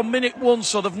on from minute 1,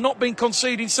 so they've not been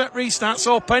conceding set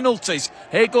restarts or penalties.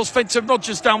 Here goes Fenton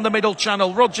Rodgers down the middle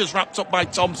channel. Rodgers wrapped up by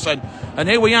Thompson. And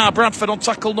here we are, Bradford on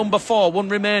tackle number 4, 1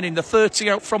 remaining. The 30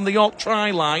 out from the York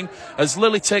try line as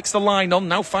Lilly takes the line on,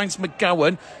 now finds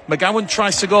McGowan. McGowan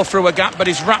tries to go through a gap, but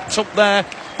he's wrapped up there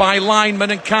by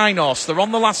lineman and Kynhorst. They're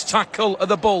on the last tackle of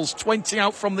the Bulls, 20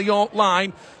 out from the York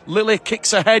line. Lilly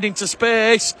kicks ahead into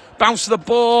space. Bounce of the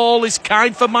ball is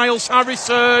kind for Miles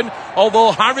Harrison.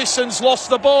 Although Harrison's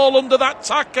lost the ball under that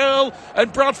tackle.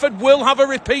 And Bradford will have a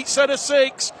repeat set of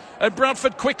 6. And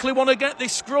Bradford quickly want to get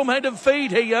this scrum head and feed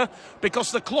here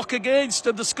because the clock against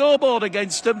them, the scoreboard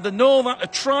against them. They know that a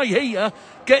try here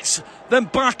gets them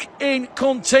back in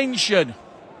contention.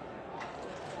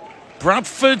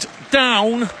 Bradford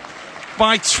down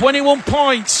by 21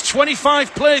 points.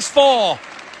 25 plays for.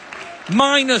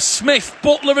 Minus Smith,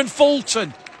 Butler and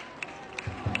Fulton.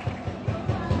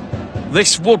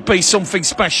 This would be something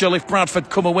special if Bradford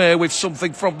come away with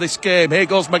something from this game. Here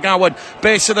goes McGowan,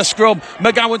 base of the scrum.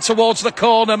 McGowan towards the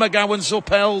corner. McGowan's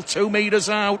upheld, 2 metres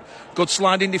out. Good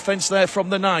sliding defence there from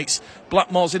the Knights.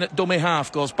 Blackmore's in at dummy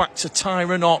half, goes back to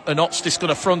Tyron Ott, and Ott's just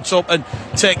going to front up and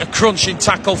take a crunching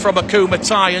tackle from Akuma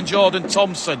Tai and Jordan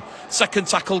Thompson. Second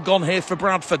tackle gone here for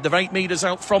Bradford. They're 8 metres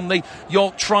out from the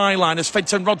York try line as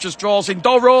Fenton Rodgers draws in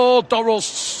Doro. Doro's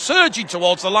surging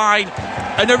towards the line,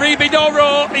 and Aribi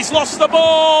Doro, he's lost the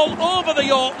ball over the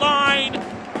York line.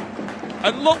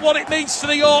 And look what it means to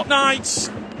the York Knights.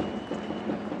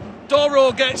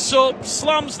 Doro gets up,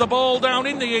 slams the ball down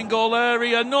in the in-goal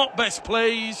area. Not best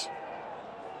please.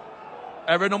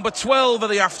 Error number 12 of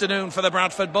the afternoon for the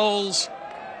Bradford Bulls.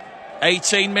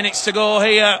 18 minutes to go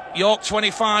here. York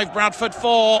 25, Bradford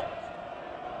 4.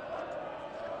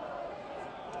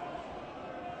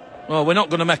 Well, we're not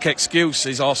going to make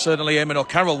excuses, or certainly Eamon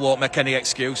O'Carroll won't make any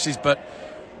excuses, but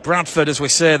Bradford, as we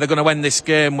say, they're going to end this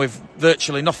game with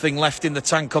virtually nothing left in the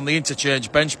tank on the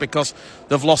interchange bench because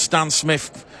they've lost Dan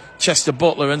Smith, Chester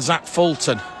Butler and Zach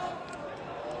Fulton.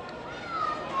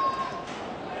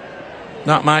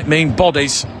 That might mean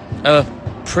bodies are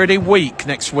pretty weak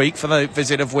next week for the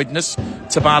visit of Widnes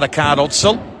to Barnacard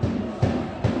Odsal.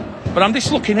 But I'm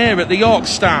just looking here at the York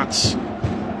stats.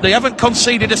 They haven't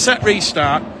conceded a set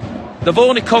restart. They've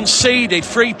only conceded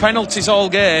 3 penalties all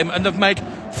game, and they've made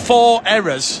 4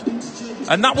 errors.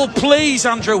 And that will please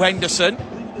Andrew Henderson,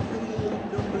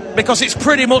 because it's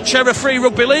pretty much error-free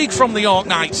rugby league from the York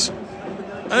Knights.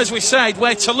 And as we said,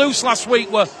 where Toulouse last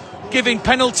week were giving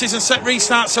penalties and set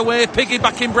restarts away,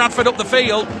 piggybacking Bradford up the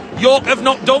field, York have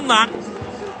not done that.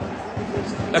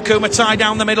 Akuma Tai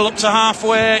down the middle up to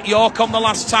halfway. York on the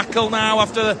last tackle now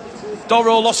after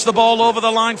Doro lost the ball over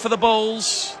the line for the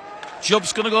Bulls.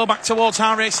 Jubb's going to go back towards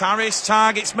Harris. Harris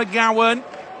targets McGowan.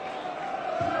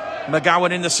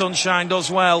 McGowan in the sunshine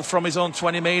does well from his own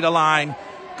 20-metre line.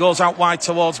 Goes out wide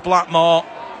towards Blackmore.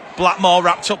 Blackmore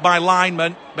wrapped up by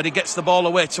lineman, but he gets the ball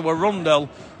away to Arundel,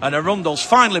 and Arundel's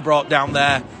finally brought down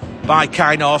there by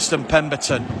Kynhorst and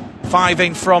Pemberton. 5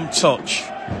 in from touch.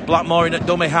 Blackmore in at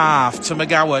dummy half to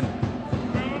McGowan.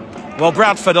 Well,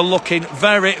 Bradford are looking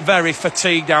very, very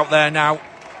fatigued out there now.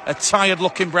 A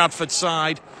tired-looking Bradford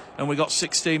side. And we've got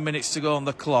 16 minutes to go on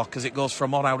the clock as it goes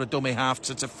from on out of dummy half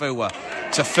to Tafua.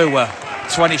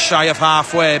 Tafua, 20 shy of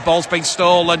halfway. Ball's been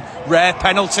stolen. Rare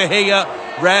penalty here.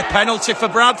 Rare penalty for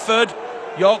Bradford.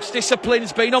 York's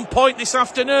discipline's been on point this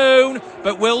afternoon,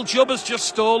 but Will Jubb has just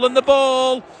stolen the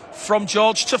ball from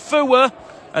George Tafua,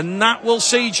 and that will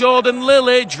see Jordan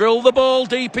Lilly drill the ball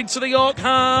deep into the York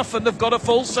half, and they've got a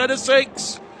full set of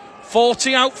 6.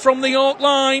 40 out from the York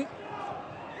line.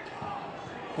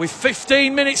 With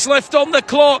 15 minutes left on the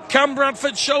clock, can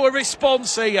Bradford show a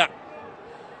response here?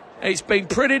 It's been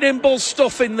pretty nimble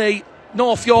stuff in the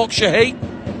North Yorkshire heat.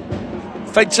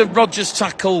 Fenton Rodgers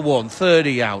tackle 1,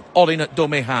 30 out. Odding at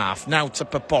dummy half. Now to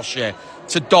Paposhe,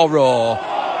 to Doro.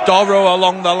 Doro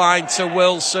along the line to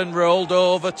Wilson, rolled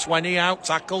over, 20 out,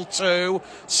 tackle 2.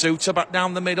 Suter back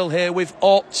down the middle here with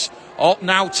Ott. Ott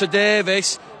now to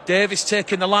Davis. Davis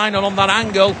taking the line on that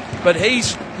angle, but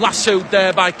he's lassoed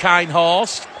there by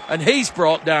Kynhorst, and he's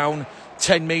brought down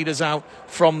 10 metres out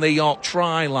from the York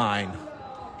try line.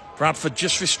 Bradford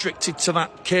just restricted to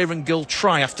that Kieran Gill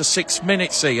try after 6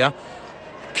 minutes here.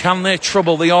 Can they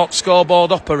trouble the York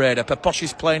scoreboard operator? Paposh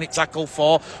is playing it tackle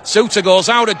 4. Suter goes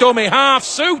out a dummy half.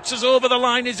 Suter's over the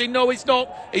line, is he? No, he's not.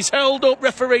 He's held up.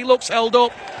 Referee looks held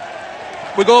up.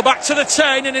 We go back to the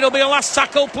 10, and it'll be a last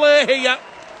tackle play here.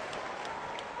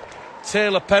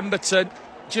 Taylor Pemberton,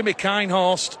 Jimmy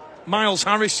Kynhorst, Miles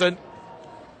Harrison.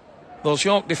 Those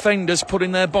York defenders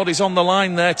putting their bodies on the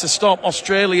line there to stop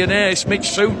Australian ace Mitch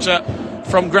Suter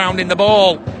from grounding the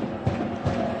ball.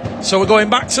 So we're going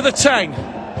back to the 10.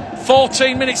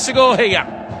 14 minutes to go here.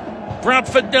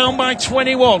 Bradford down by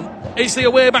 21. Is the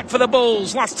away back for the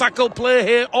Bulls. Last tackle play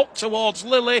here up towards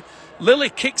Lily. Lily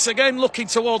kicks again, looking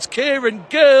towards Kieran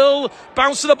Gill.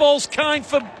 Bounce of the ball's kind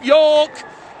for York,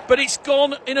 but it's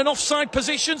gone in an offside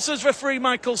position, says referee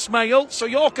Michael Smale. So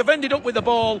York have ended up with the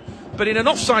ball, but in an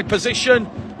offside position.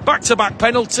 Back-to-back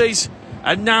penalties,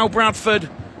 and now Bradford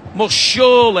must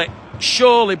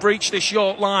surely breach this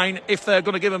York line if they're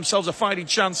going to give themselves a fighting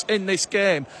chance in this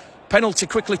game. Penalty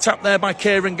quickly tapped there by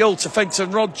Kieran Gill to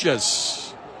Fenton Rogers.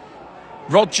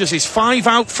 Rogers is 5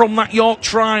 out from that York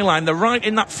try line. They're right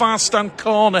in that far stand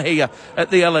corner here at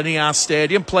the LNER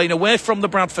Stadium, playing away from the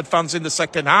Bradford fans in the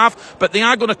second half. But they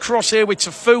are going to cross here with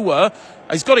Tafua.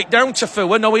 He's got it down to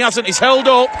Tafua. No, he hasn't. He's held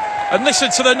up. And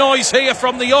listen to the noise here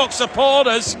from the York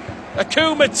supporters.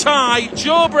 Akuma Tai,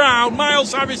 Joe Brown,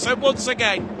 Miles Harrison once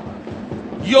again.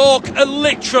 York are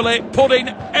literally putting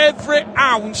every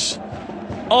ounce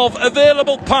of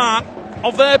available part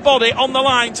of their body on the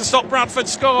line to stop Bradford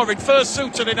scoring. First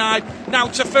Suter denied, now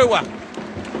Tafua.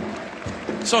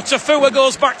 So Tafua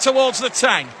goes back towards the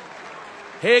 10.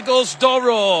 Here goes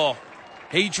Doro.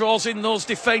 He draws in those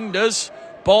defenders.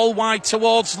 Ball wide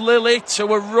towards Lily to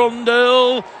a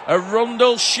Rundle. A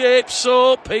Rundle shapes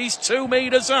up. He's 2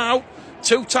 metres out.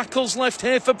 2 tackles left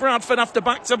here for Bradford after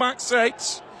back-to-back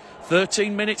sets.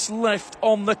 13 minutes left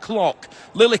on the clock.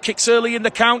 Lily kicks early in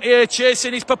the count here.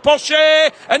 Chasing is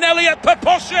Paposhe. And Elliot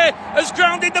Paposhe has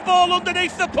grounded the ball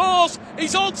underneath the post.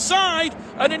 He's onside.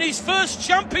 And in his first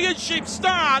championship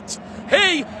start,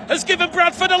 he has given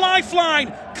Bradford a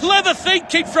lifeline. Clever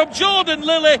thinking from Jordan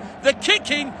Lilly. The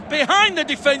kicking behind the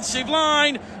defensive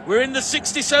line. We're in the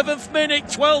 67th minute.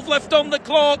 12 left on the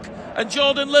clock. And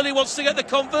Jordan Lilly wants to get the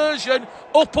conversion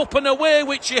up and away,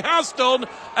 which he has done.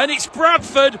 And it's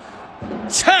Bradford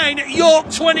 10, York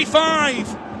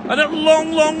 25. And at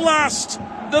long last,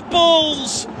 the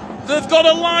Bulls, they've got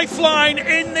a lifeline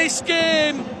in this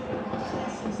game.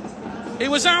 He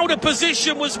was out of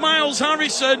position, was Miles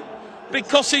Harrison,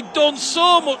 because he'd done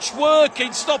so much work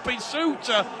in stopping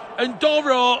Suter and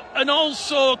Doro and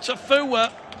also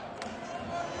Tafua.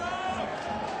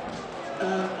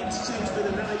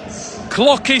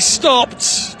 Clock is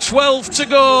stopped. 12 to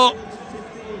go.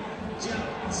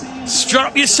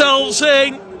 Strap yourselves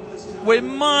in. We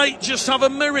might just have a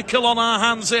miracle on our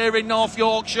hands here in North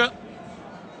Yorkshire.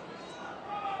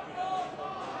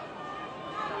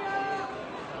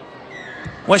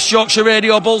 West Yorkshire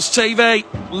Radio, Bulls TV.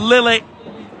 Lily.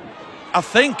 I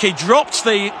think he dropped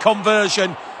the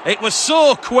conversion. It was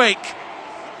so quick.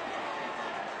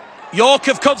 York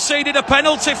have conceded a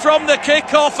penalty from the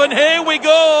kick-off, and here we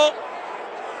go.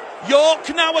 York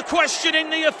now are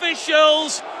questioning the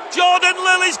officials. Jordan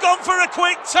Lilly's gone for a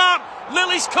quick tap.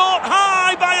 Lilly's caught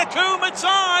high by Akuma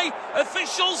Tai.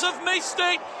 Officials have missed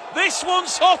it. This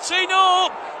one's hotting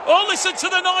up. Oh, listen to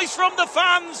the noise from the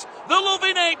fans. They're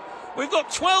loving it. We've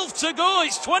got 12 to go.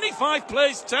 It's 25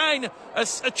 plays 10.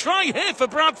 A try here for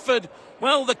Bradford.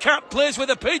 Well, the cat plays with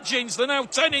the pigeons. They're now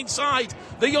 10 inside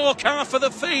the York half of the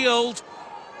field.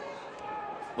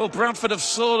 Well, Bradford have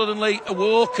suddenly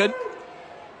awoken.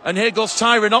 And here goes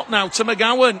Tyron up now to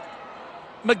McGowan.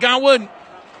 McGowan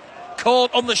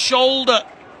caught on the shoulder.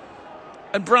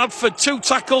 And Bradford, 2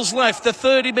 tackles left. They're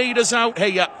 30 metres out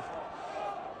here.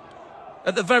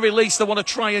 At the very least, they want to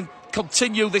try and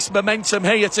continue this momentum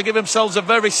here to give themselves a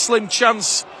very slim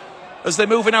chance as they're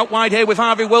moving out wide here with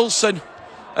Harvey Wilson.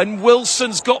 And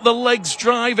Wilson's got the legs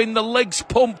driving, the legs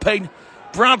pumping.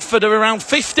 Bradford are around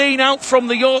 15 out from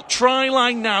the York try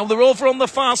line now. They're over on the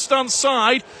far stand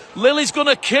side. Lily's going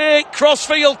to kick,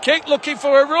 crossfield kick, looking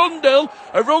for a Rundle.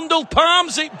 A Rundle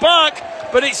palms it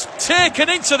back, but it's taken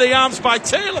into the arms by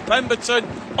Taylor Pemberton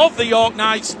of the York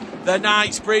Knights. The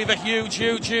Knights breathe a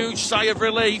huge sigh of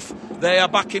relief. They are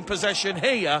back in possession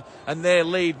here, and they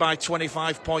lead by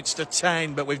 25 points to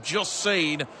 10. But we've just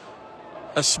seen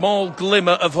a small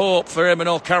glimmer of hope for Eamon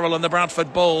O'Carroll and the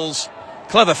Bradford Bulls.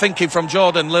 Clever thinking from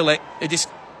Jordan Lilly. He just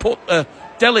put a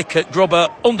delicate grubber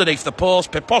underneath the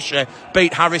post. Peposhe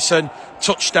beat Harrison,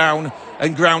 touchdown,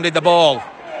 and grounded the ball.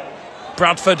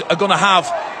 Bradford are going to have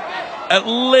at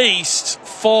least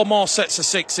 4 more sets of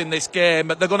 6 in this game,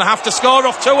 but they're going to have to score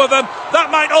off 2 of them. That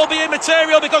might all be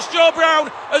immaterial because Joe Brown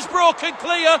has broken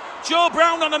clear. Joe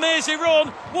Brown on a mazy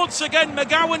run. Once again,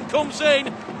 McGowan comes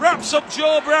in, wraps up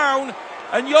Joe Brown.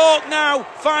 And York now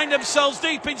find themselves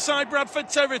deep inside Bradford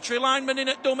territory. Lineman in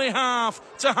at dummy half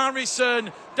to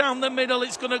Harrison. Down the middle,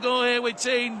 it's going to go here with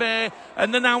Teen Bay.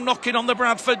 And they're now knocking on the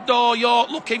Bradford door. York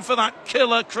looking for that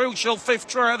killer, crucial 5th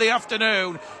try of the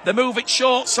afternoon. They move it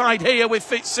short side here with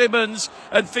Fitzsimmons.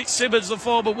 And Fitzsimmons, the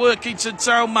former Workington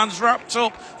Town man's wrapped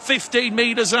up 15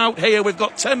 metres out here. We've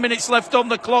got 10 minutes left on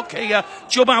the clock here.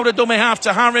 Jump out of dummy half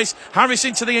to Harris. Harris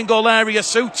into the in-goal area.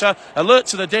 Suter, alert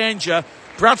to the danger.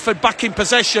 Bradford back in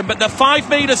possession, but they're 5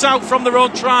 metres out from their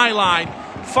own try line.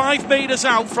 5 metres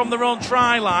out from their own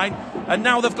try line. And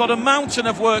now they've got a mountain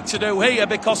of work to do here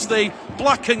because the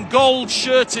black and gold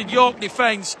shirted York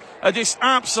defence are just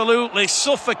absolutely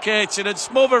suffocating and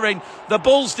smothering the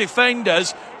Bulls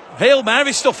defenders. Hail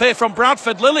Mary stuff here from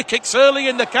Bradford. Lilly kicks early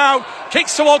in the count,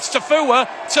 kicks towards Tafua.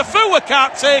 Tafua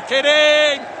can't take it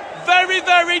in. Very,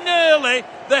 very nearly.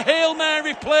 The Hail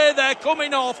Mary play there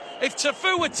coming off. If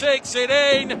Tafua takes it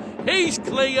in, he's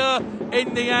clear.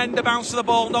 In the end, the bounce of the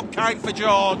ball, not kind for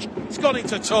George. It's gone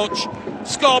into touch.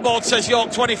 Scoreboard says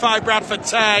York 25, Bradford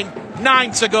 10.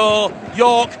 9 to go.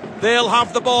 York, they'll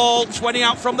have the ball. 20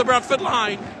 out from the Bradford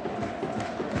line.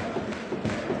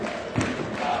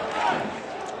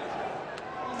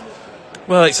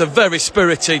 Well, it's a very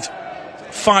spirited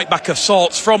fight back of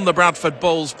sorts from the Bradford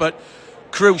Bulls, but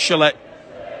crucially,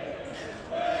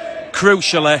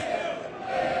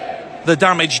 the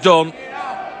damage done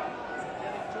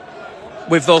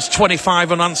with those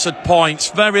 25 unanswered points.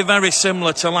 Very, very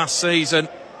similar to last season.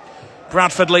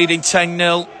 Bradford leading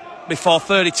 10-0 before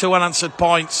 32 unanswered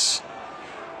points.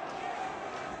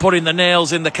 Putting the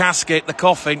nails in the casket, the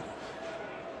coffin.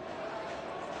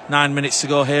 9 minutes to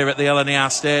go here at the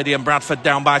LNER Stadium. Bradford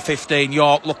down by 15.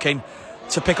 York looking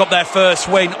to pick up their first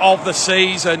win of the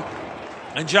season.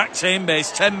 And Jack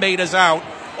Timby's 10 metres out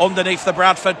underneath the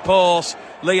Bradford post.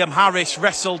 Liam Harris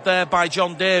wrestled there by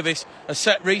John Davis. A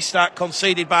set restart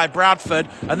conceded by Bradford,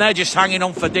 and they're just hanging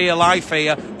on for dear life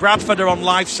here. Bradford are on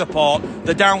life support.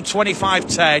 They're down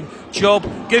 25-10.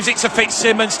 Jubb gives it to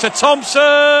Fitzsimmons to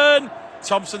Thompson.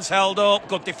 Thompson's held up.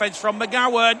 Good defence from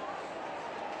McGowan.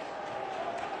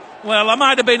 Well, I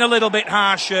might have been a little bit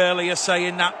harsh earlier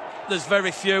saying that there's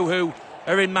very few who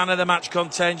are in man of the match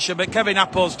contention, but Kevin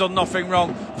Appo's done nothing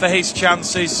wrong for his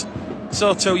chances.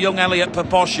 So too young Elliot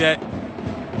Paposhet.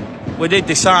 We did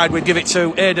decide we'd give it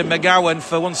to Aidan McGowan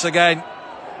for once again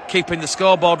keeping the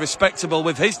scoreboard respectable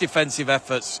with his defensive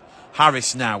efforts.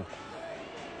 Harris now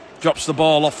drops the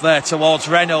ball off there towards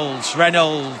Reynolds.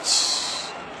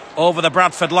 Reynolds over the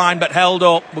Bradford line but held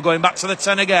up. We're going back to the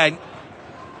 10 again.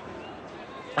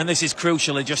 And this is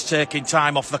crucially just taking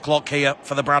time off the clock here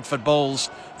for the Bradford Bulls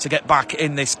to get back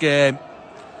in this game.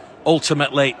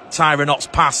 Ultimately, Tyron Ott's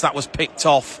pass that was picked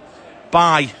off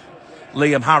by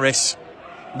Liam Harris.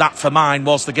 That, for mine,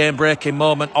 was the game-breaking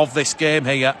moment of this game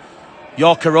here.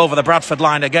 York are over the Bradford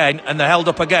line again, and they're held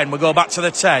up again. We go back to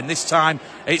the 10. This time,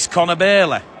 it's Connor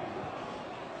Bailey.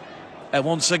 And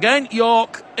once again,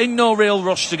 York in no real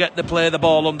rush to get the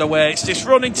ball underway. It's just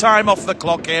running time off the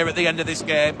clock here at the end of this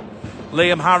game.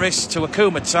 Liam Harris to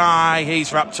Akuma Tai.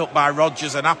 He's wrapped up by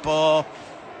Rogers and Appo.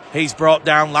 He's brought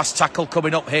down. Last tackle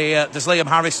coming up here. Does Liam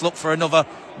Harris look for another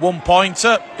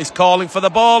one-pointer? He's calling for the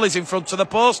ball. He's in front of the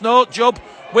post. No, Jubb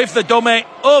with the dummy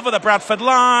over the Bradford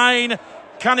line.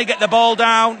 Can he get the ball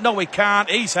down? No, he can't.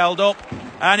 He's held up.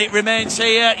 And it remains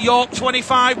here. York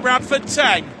 25, Bradford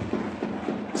 10.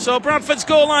 So Bradford's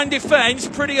goal line defence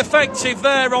pretty effective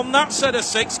there on that set of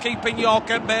 6, keeping York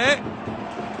at bay.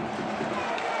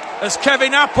 As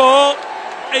Kevin Appo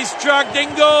is dragged in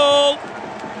goal.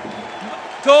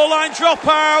 Goal line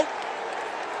dropout.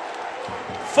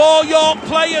 4 York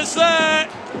players there,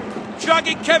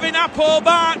 dragging Kevin Appo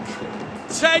back.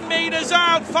 10 metres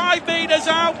out, 5 metres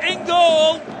out, in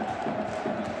goal.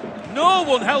 No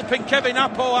one helping Kevin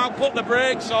Appo out, put the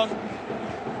brakes on.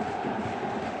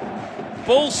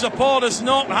 Bull supporters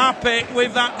not happy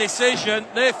with that decision.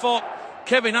 They thought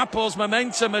Kevin Appo's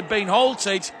momentum had been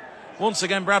halted. Once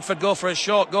again, Bradford go for a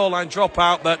short goal line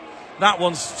dropout, but that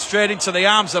one's straight into the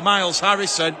arms of Miles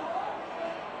Harrison.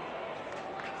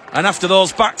 And after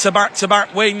those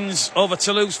back-to-back wins over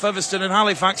Toulouse, Featherstone and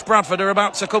Halifax, Bradford are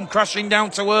about to come crashing down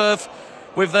to earth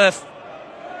with their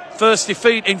first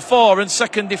defeat in 4 and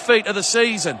second defeat of the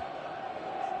season.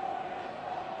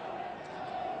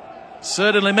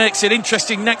 Certainly makes it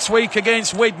interesting next week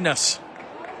against Widnes.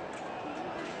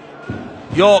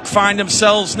 York find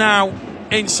themselves now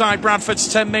inside Bradford's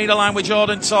 10-metre line with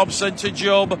Jordan Thompson to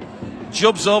Jubb.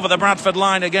 Jubb's over the Bradford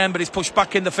line again, but he's pushed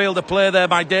back in the field of play there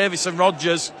by Davis and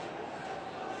Rogers.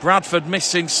 Bradford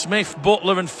missing Smith,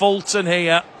 Butler and Fulton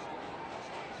here.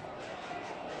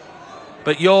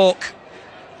 But York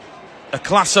a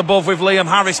class above with Liam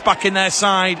Harris back in their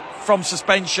side from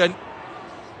suspension.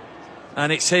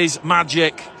 And it's his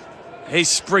magic, his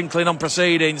sprinkling on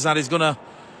proceedings that is going to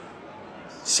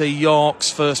see York's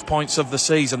first points of the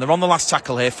season. They're on the last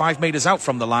tackle here, 5 metres out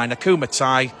from the line.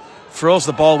 Akumatai throws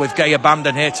the ball with gay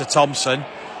abandon here to Thompson.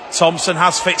 Thompson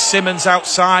has Fitzsimmons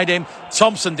outside him.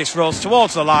 Thompson disrolls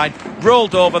towards the line,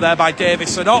 rolled over there by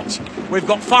Davis and Ott. We've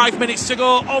got 5 minutes to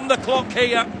go on the clock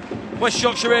here. West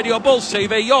Yorkshire Radio, Bulls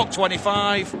TV, York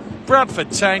 25,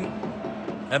 Bradford 10.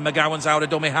 And McGowan's out of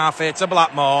dummy half here to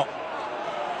Blackmore.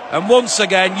 And once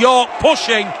again, York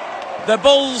pushing the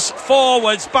Bulls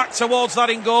forwards back towards that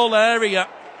in-goal area.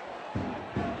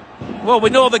 Well, we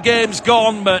know the game's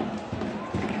gone, but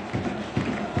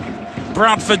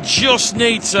Bradford just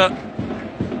need to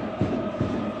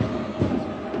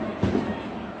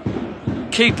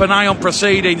keep an eye on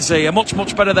proceedings here.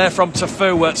 Much better there from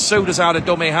Tafua. Suda's out of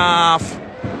dummy half.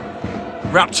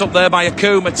 Wrapped up there by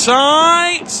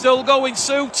Akumatai. Still going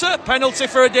Suter. Penalty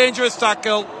for a dangerous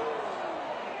tackle.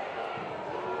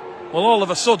 Well, all of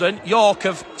a sudden, York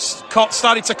have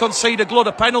started to concede a glut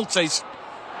of penalties.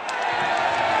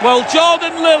 Well,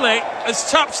 Jordan Lilly has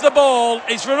tapped the ball.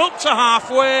 He's run up to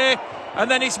halfway,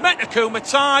 and then he's met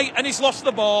Akumatai, and he's lost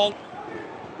the ball.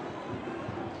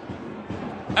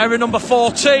 Error number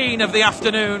 14 of the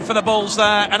afternoon for the Bulls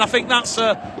there, and I think that's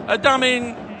a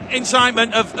damning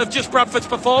indictment of just Bradford's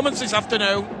performance this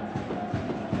afternoon.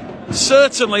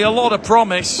 Certainly a lot of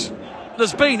promise.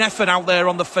 There's been effort out there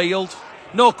on the field.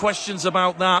 No questions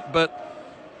about that, but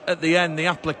at the end, the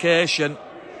application,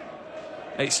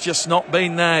 it's just not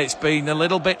been there. It's been a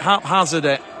little bit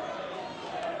haphazard.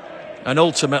 And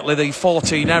ultimately, the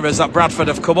 14 errors that Bradford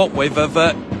have come up with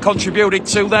have contributed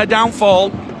to their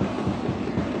downfall.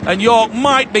 And York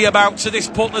might be about to this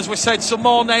put, as we said, some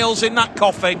more nails in that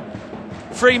coffin.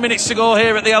 3 minutes to go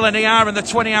here at the LNER, and the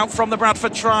 20 out from the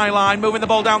Bradford try line. Moving the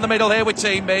ball down the middle here with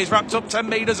Team B. He's wrapped up 10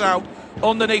 metres out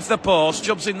underneath the post.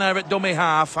 Jubb's in there at dummy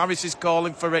half. Harris is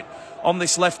calling for it on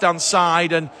this left-hand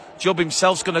side, and Jubb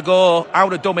himself's going to go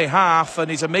out of dummy half, and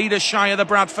he's a metre shy of the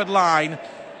Bradford line.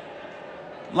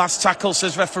 Last tackle,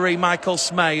 says referee Michael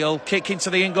Smale. Kick into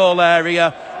the in-goal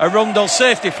area. Arundel,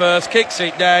 safety first, kicks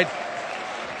it dead.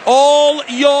 All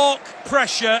York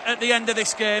pressure at the end of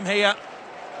this game here.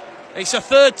 It's a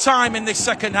third time in this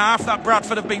second half that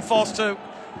Bradford have been forced to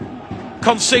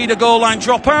concede a goal line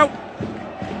dropout.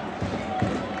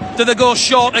 Do they go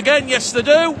short again? Yes, they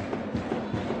do.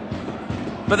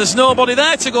 But there's nobody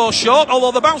there to go short,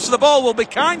 although the bounce of the ball will be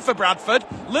kind for Bradford.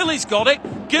 Lily's got it.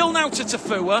 Gill now to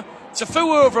Tafua.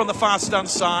 Tafua over on the far stand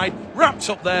side. Wrapped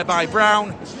up there by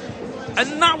Brown.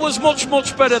 And that was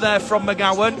much better there from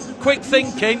McGowan. Quick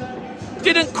thinking.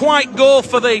 Didn't quite go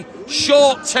for the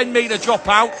short 10-metre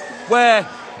dropout where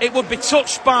it would be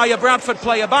touched by a Bradford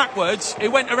player backwards. He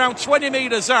went around 20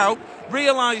 metres out,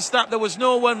 realised that there was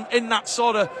no one in that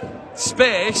sort of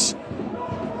space,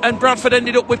 and Bradford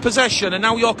ended up with possession. And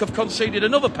now York have conceded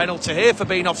another penalty here for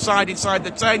being offside inside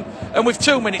the 10. And with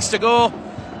 2 minutes to go,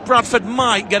 Bradford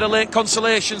might get a late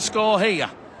consolation score here.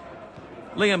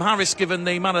 Liam Harris given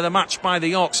the man of the match by the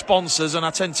York sponsors, and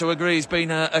I tend to agree he's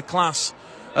been a class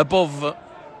above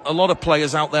a lot of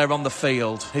players out there on the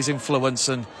field. His influence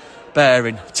and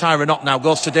bearing. Tyrone Ott now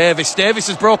goes to Davis. Davis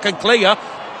has broken clear.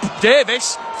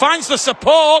 Davis finds the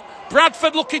support.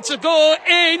 Bradford looking to go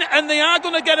in, and they are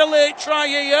going to get a late try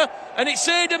here. And it's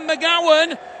Aidan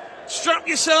McGowan. Strap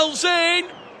yourselves in.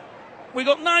 We've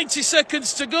got 90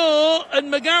 seconds to go,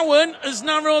 and McGowan has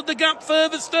narrowed the gap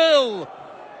further still.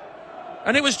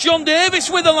 And it was John Davis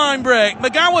with a line break.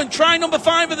 McGowan, try number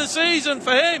 5 of the season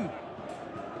for him.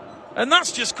 And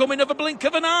that's just coming of a blink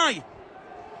of an eye.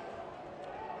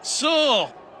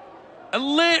 So, a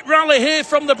late rally here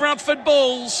from the Bradford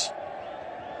Bulls.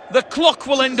 The clock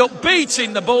will end up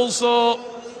beating the Bulls, though.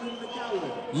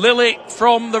 Lilly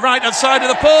from the right-hand side of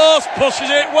the post, pushes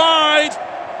it wide.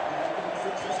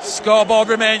 Scoreboard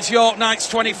remains York Knights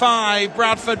 25,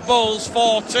 Bradford Bulls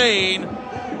 14.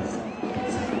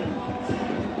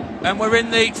 And we're in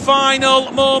the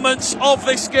final moments of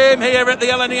this game here at the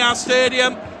LNER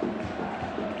Stadium.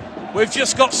 We've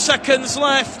just got seconds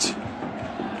left.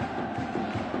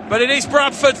 But it is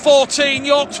Bradford 14,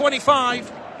 York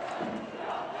 25.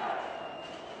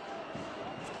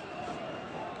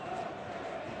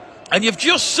 And you've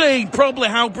just seen probably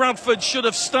how Bradford should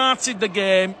have started the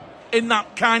game in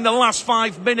that kind of last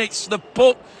 5 minutes. They've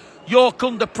put York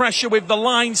under pressure with the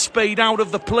line speed out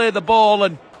of the play the ball,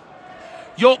 and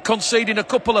York conceding a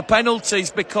couple of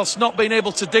penalties because not being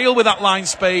able to deal with that line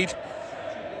speed.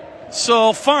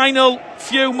 So final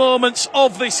few moments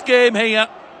of this game here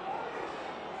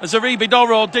as Aribi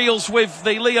Doro deals with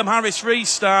the Liam Harris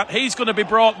restart. He's going to be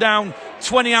brought down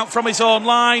 20 out from his own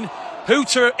line.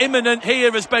 hooter imminent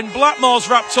here as Ben Blackmore's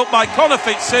wrapped up by Connor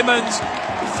Fitzsimmons.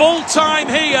 Full time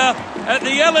here at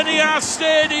the LNER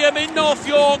Stadium in North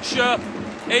Yorkshire.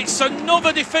 It's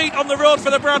another defeat on the road for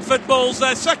the Bradford Bulls,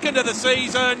 their second of the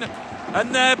season,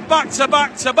 and their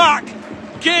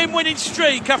back-to-back-to-back game-winning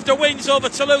streak after wins over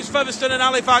Toulouse, Featherstone and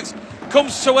Halifax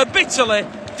comes to a bitterly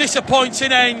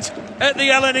disappointing end at the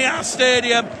LNER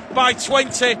Stadium by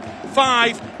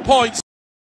 25 points.